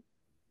who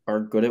are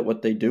good at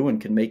what they do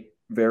and can make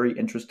very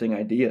interesting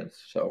ideas.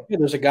 So yeah,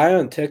 there's a guy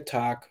on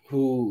TikTok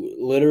who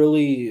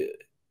literally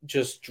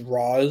just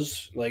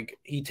draws, like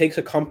he takes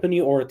a company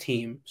or a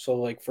team. So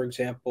like for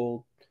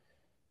example,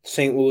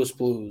 St. Louis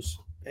Blues,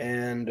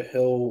 and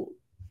he'll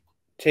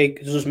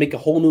just make a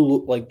whole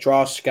new like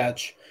draw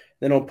sketch.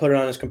 Then he'll put it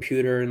on his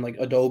computer in like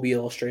Adobe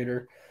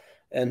Illustrator,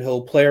 and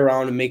he'll play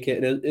around and make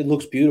it. It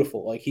looks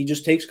beautiful. Like he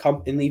just takes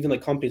and even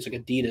like companies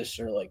like Adidas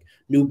or like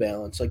New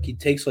Balance. Like he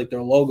takes like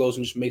their logos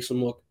and just makes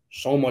them look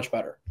so much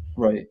better,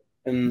 right,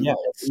 and yeah,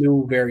 a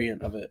new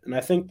variant of it. And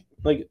I think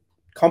like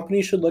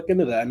companies should look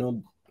into that. I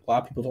know a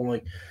lot of people don't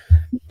like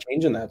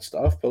changing that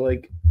stuff, but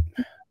like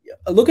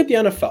look at the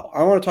NFL.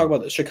 I want to talk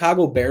about the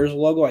Chicago Bears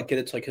logo. I get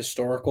it's like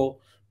historical,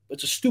 but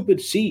it's a stupid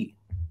C.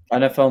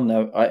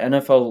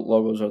 NFL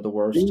logos are the Green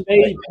worst.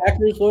 Bay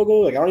Packers logo,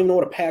 like I don't even know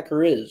what a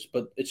Packer is,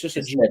 but it's just a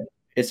It's G. that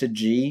it's a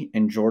G,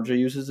 and Georgia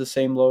uses the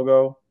same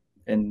logo,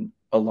 and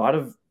a lot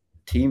of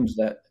teams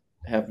that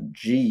have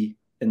G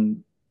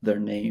in their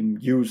name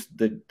use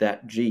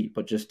that G,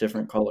 but just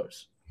different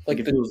colors. Like Like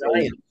it the feels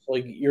lazy. Giants,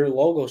 like your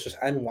logo is just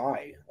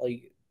NY.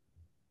 Like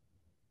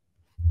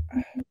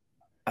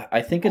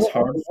I think I it's don't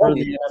hard for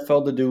the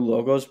NFL to do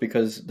logos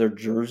because their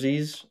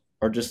jerseys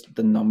are just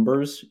the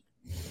numbers,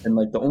 and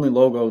like the only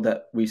logo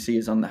that we see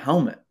is on the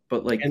helmet.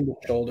 and the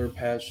shoulder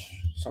patch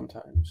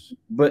sometimes.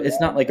 But it's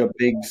not like a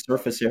big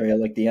surface area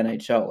like the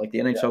NHL. Like the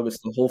NHL gets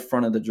the whole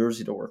front of the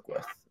jersey to work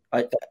with.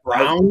 I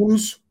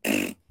Browns,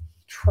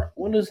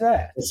 what is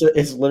that?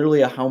 it's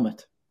literally a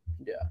helmet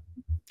Yeah,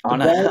 the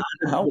on a Browns,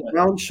 the helmet.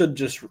 Browns should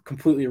just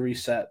completely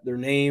reset their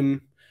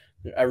name,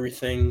 their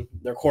everything.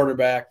 Their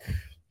quarterback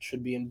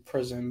should be in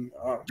prison.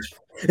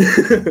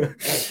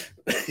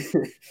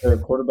 Their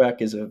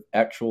quarterback is an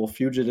actual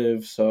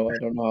fugitive, so I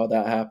don't know how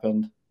that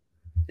happened.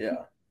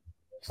 Yeah,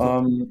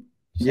 Um,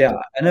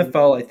 yeah, something.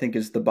 NFL I think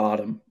is the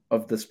bottom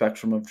of the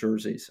spectrum of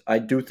jerseys. I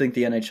do think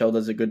the NHL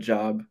does a good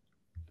job.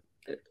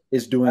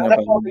 Is doing a That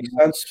better makes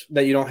job. sense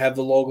that you don't have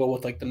the logo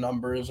with like the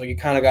numbers. Like you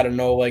kind of got to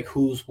know like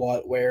who's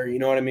what where. You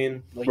know what I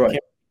mean? Like you Right.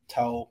 can't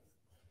tell.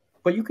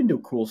 But you can do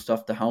cool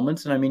stuff to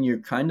helmets, and I mean you're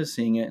kind of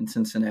seeing it in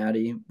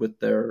Cincinnati with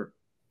their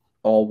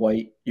all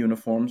white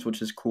uniforms,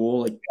 which is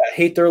cool. Like I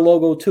hate their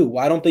logo too.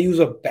 Why don't they use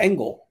a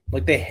Bengal?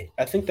 Like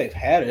I think they've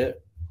had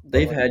it, but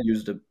they've like, had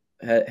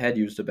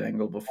used a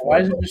bangle why before,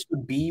 is it but just a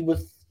B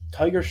with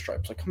tiger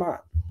stripes? Like, come on.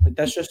 Like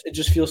that's just it.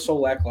 Just feels so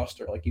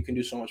lackluster. Like you can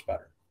do so much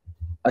better.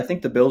 I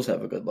think the Bills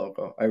have a good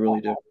logo. I really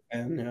do.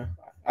 And yeah,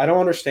 I don't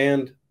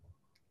understand.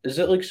 Is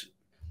it like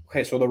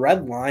okay? So the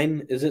red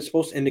line, is it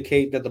supposed to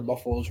indicate that the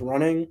buffalo is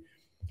running?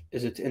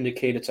 Is it to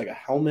indicate it's like a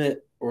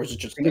helmet, or is it I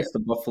just think there? it's the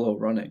Buffalo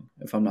running,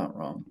 if I'm not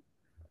wrong.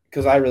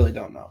 because I really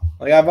don't know.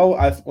 Like I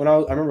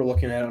remember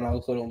looking at it when I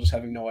was little and just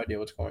having no idea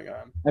what's going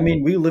on. I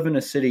mean, we live in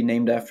a city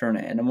named after an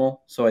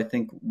animal, so I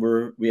think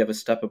we have a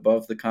step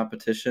above the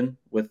competition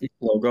with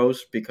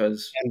logos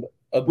because And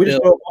a we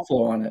just bill, put a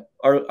buffalo on it.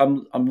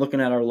 I'm looking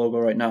at our logo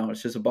right now.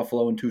 It's just a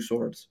buffalo and two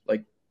swords.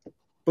 Like,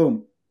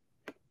 boom.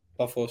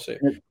 Buffalo Sabre.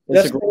 It's a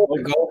That's great kind of the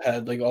logo. go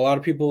ahead. Like a lot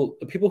of people,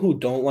 the people who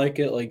don't like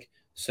it, like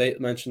say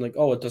mention like,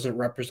 oh, it doesn't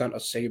represent a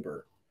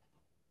saber,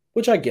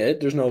 which I get.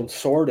 There's no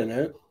sword in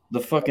it. The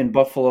fucking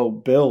Buffalo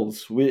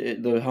Bills.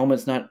 The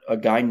helmet's not a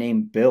guy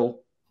named Bill.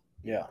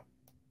 Yeah.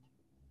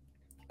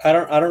 I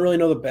don't really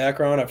know the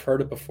background. I've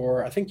heard it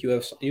before. I think you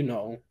have you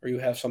know or you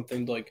have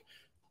something like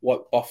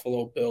what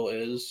Buffalo Bill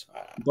is.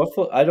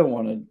 Buffalo. I don't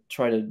want to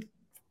try to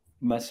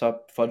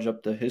fudge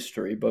up the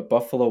history, but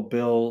Buffalo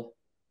Bill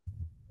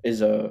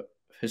is a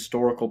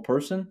historical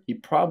person. He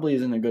probably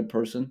isn't a good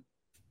person.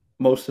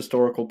 Most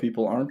historical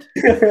people aren't.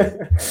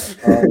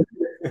 Uh,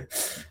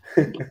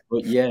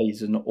 but yeah,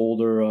 he's an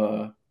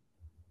older.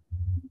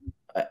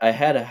 I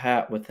had a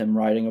hat with him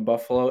riding a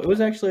buffalo. It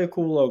was actually a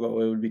cool logo.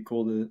 It would be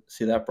cool to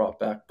see that brought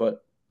back.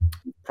 But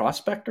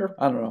prospector,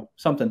 I don't know,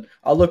 something.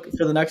 I'll look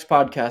for the next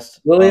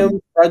podcast.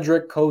 William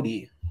Frederick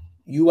Cody,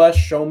 U.S.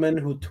 showman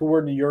who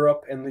toured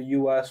Europe and the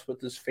U.S.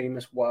 with his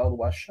famous Wild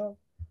West show.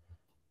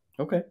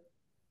 Okay.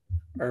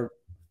 Or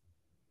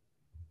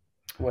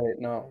wait,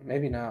 no,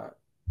 maybe not.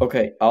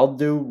 Okay, I'll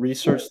do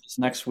research this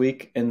next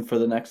week, and for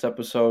the next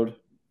episode,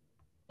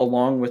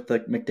 along with the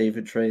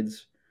McDavid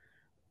trades,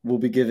 we'll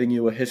be giving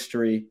you a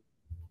history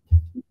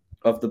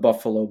of the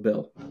Buffalo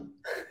Bill.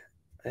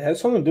 It has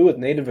something to do with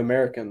Native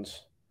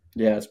Americans.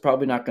 Yeah, it's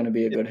probably not going to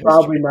be a good history.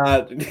 Probably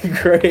not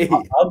great.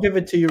 I'll give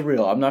it to you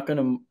real. I'm not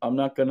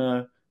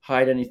gonna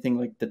hide anything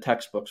like the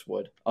textbooks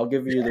would. I'll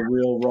give you the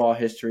real raw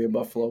history of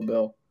Buffalo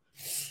Bill.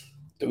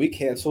 Do we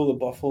cancel the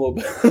Buffalo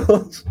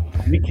Bills?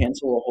 We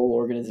cancel a whole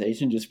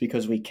organization just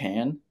because we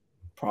can?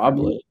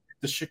 Probably. I mean,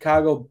 the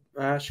Chicago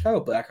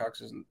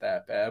Blackhawks isn't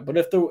that bad, but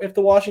if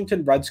the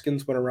Washington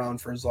Redskins went around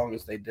for as long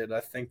as they did,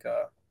 I think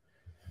The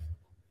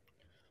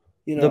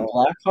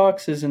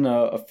Blackhawks isn't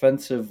an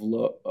offensive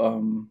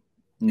name.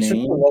 the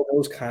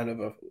logo's kind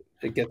of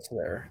it gets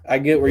there. I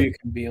get where you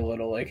can be a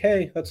little like,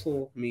 hey, that's a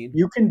little mean.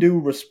 You can do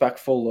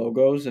respectful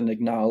logos and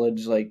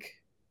acknowledge like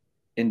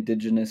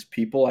indigenous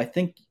people. I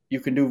think you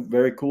can do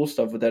very cool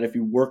stuff with that if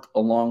you work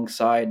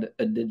alongside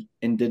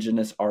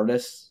indigenous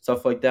artists,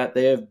 stuff like that.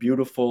 They have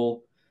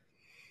beautiful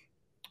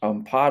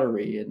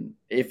pottery, and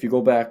if you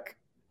go back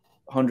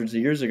hundreds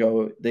of years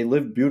ago, they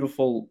lived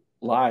beautiful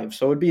lives.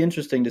 So it'd be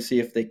interesting to see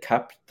if they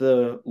kept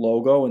the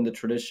logo and the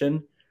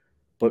tradition,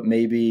 but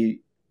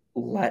maybe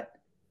let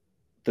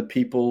the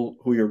people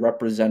who you're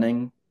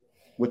representing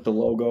with the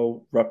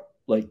logo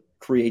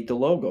create the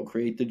logo,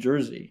 create the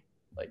jersey.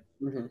 Like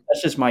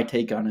that's just my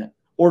take on it,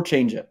 or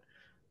change it,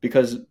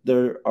 because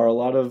there are a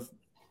lot of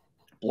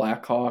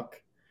Blackhawk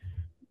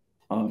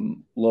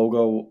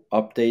logo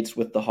updates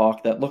with the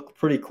hawk that look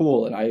pretty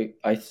cool, and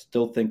I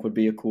still think would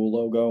be a cool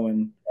logo.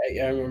 And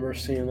yeah, I remember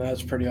seeing that.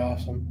 It's pretty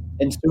awesome.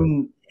 And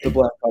soon the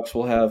Blackhawks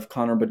will have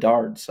Connor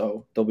Bedard,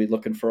 so they'll be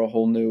looking for a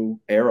whole new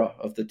era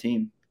of the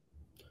team.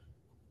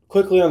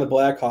 Quickly on the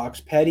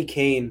Blackhawks, Patty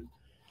Kane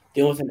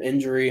dealing with an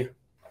injury,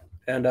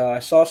 and I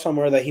saw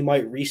somewhere that he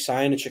might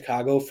re-sign in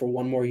Chicago for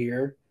one more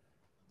year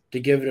to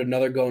give it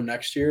another go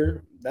next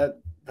year. That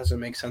doesn't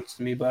make sense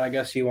to me, but I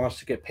guess he wants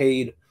to get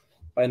paid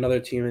by another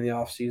team in the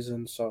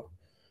offseason, so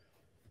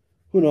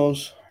who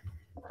knows?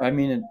 I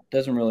mean, it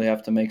doesn't really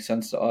have to make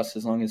sense to us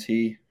as long as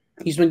he's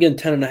been getting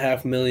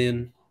 $10.5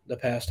 million the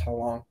past how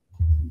long?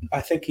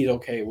 I think he's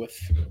okay with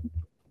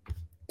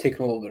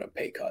taking a little bit of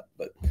pay cut,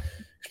 but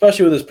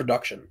especially with his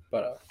production.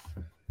 But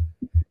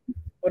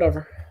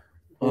whatever.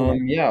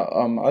 Yeah.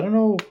 I don't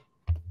know.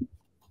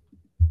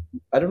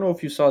 I don't know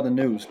if you saw the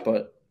news,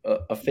 but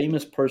a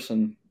famous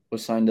person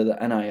was signed to the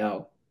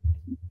NIL.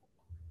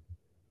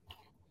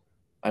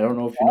 I don't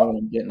know if you know what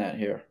I'm getting at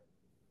here.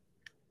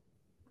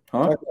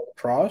 Huh?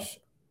 Cross?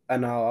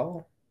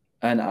 NIL?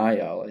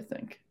 NIL, I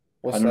think.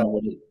 What's I don't that? know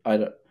what it,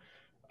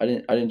 I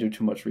didn't do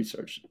too much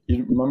research.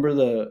 You remember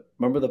the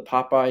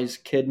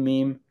Popeyes kid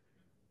meme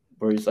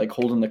where he's like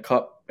holding the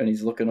cup and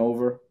he's looking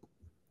over?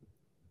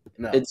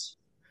 No. It's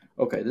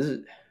okay. This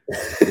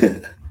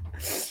is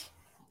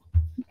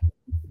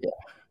yeah.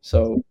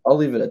 So I'll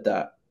leave it at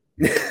that.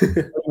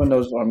 Everyone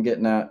knows what I'm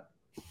getting at.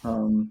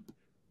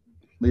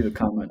 Leave a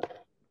comment,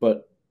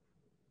 but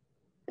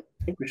I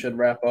think we should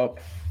wrap up.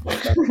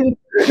 the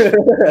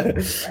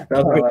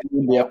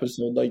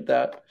episode like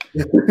that.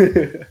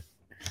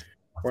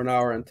 We're an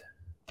hour and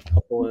a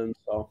couple in,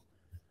 so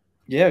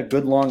yeah,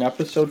 good long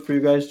episode for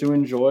you guys to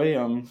enjoy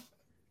on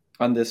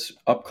this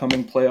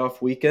upcoming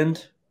playoff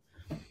weekend.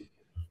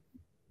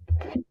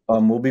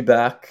 We'll be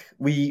back.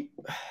 We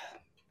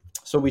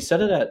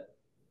set it at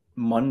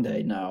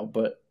Monday now,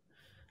 but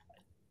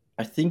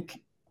I think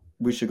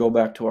we should go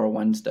back to our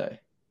Wednesday.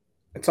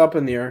 It's up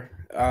in the air.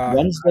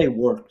 Wednesday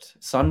worked.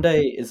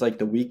 Sunday is like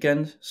the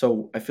weekend,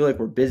 so I feel like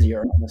we're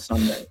busier on a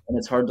Sunday, and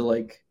it's hard to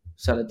like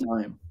set a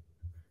time.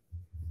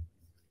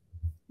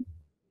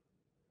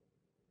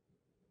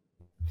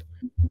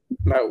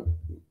 No.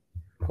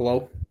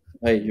 Hello?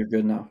 Hey, you're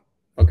good now.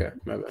 Okay,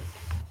 my bad.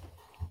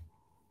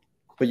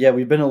 But yeah,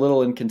 we've been a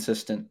little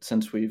inconsistent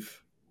since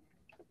we've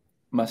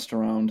messed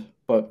around,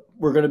 but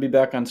we're going to be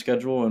back on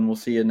schedule and we'll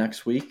see you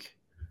next week.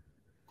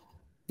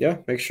 Yeah,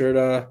 make sure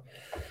to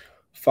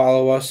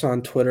follow us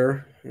on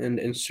Twitter and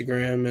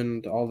Instagram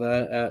and all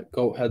that at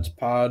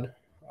GoatHeadsPod.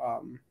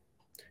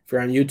 If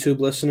you're on YouTube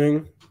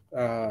listening,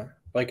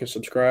 like and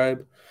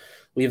subscribe,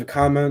 leave a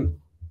comment.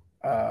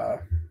 Uh,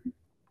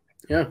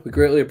 yeah, we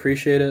greatly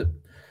appreciate it.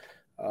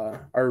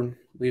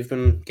 We've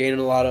been gaining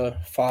a lot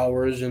of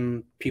followers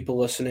and people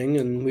listening,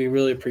 and we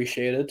really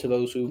appreciate it. To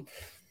those who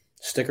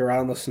stick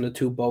around, listen to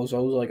two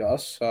bozos like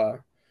us.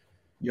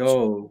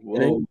 Yo,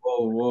 whoa,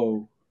 whoa,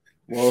 whoa,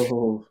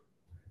 whoa.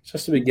 It's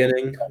just the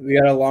beginning. We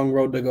got a long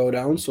road to go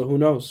down, so who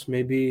knows?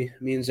 Maybe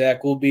me and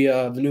Zach will be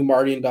the new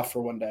Marty and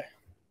Duffer one day.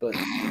 But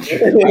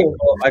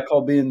I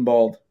call being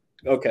bald.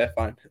 okay,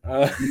 fine.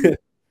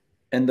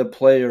 And the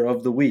player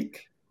of the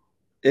week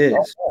is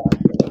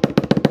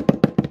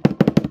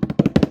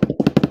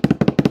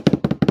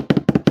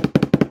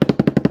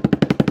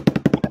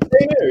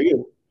Hey there,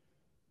 you.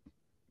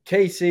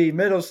 Casey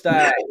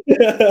Middlestad.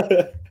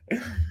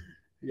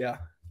 Yeah.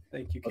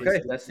 Thank you, Casey.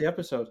 Okay, that's the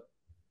episode.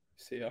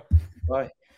 See ya. Bye.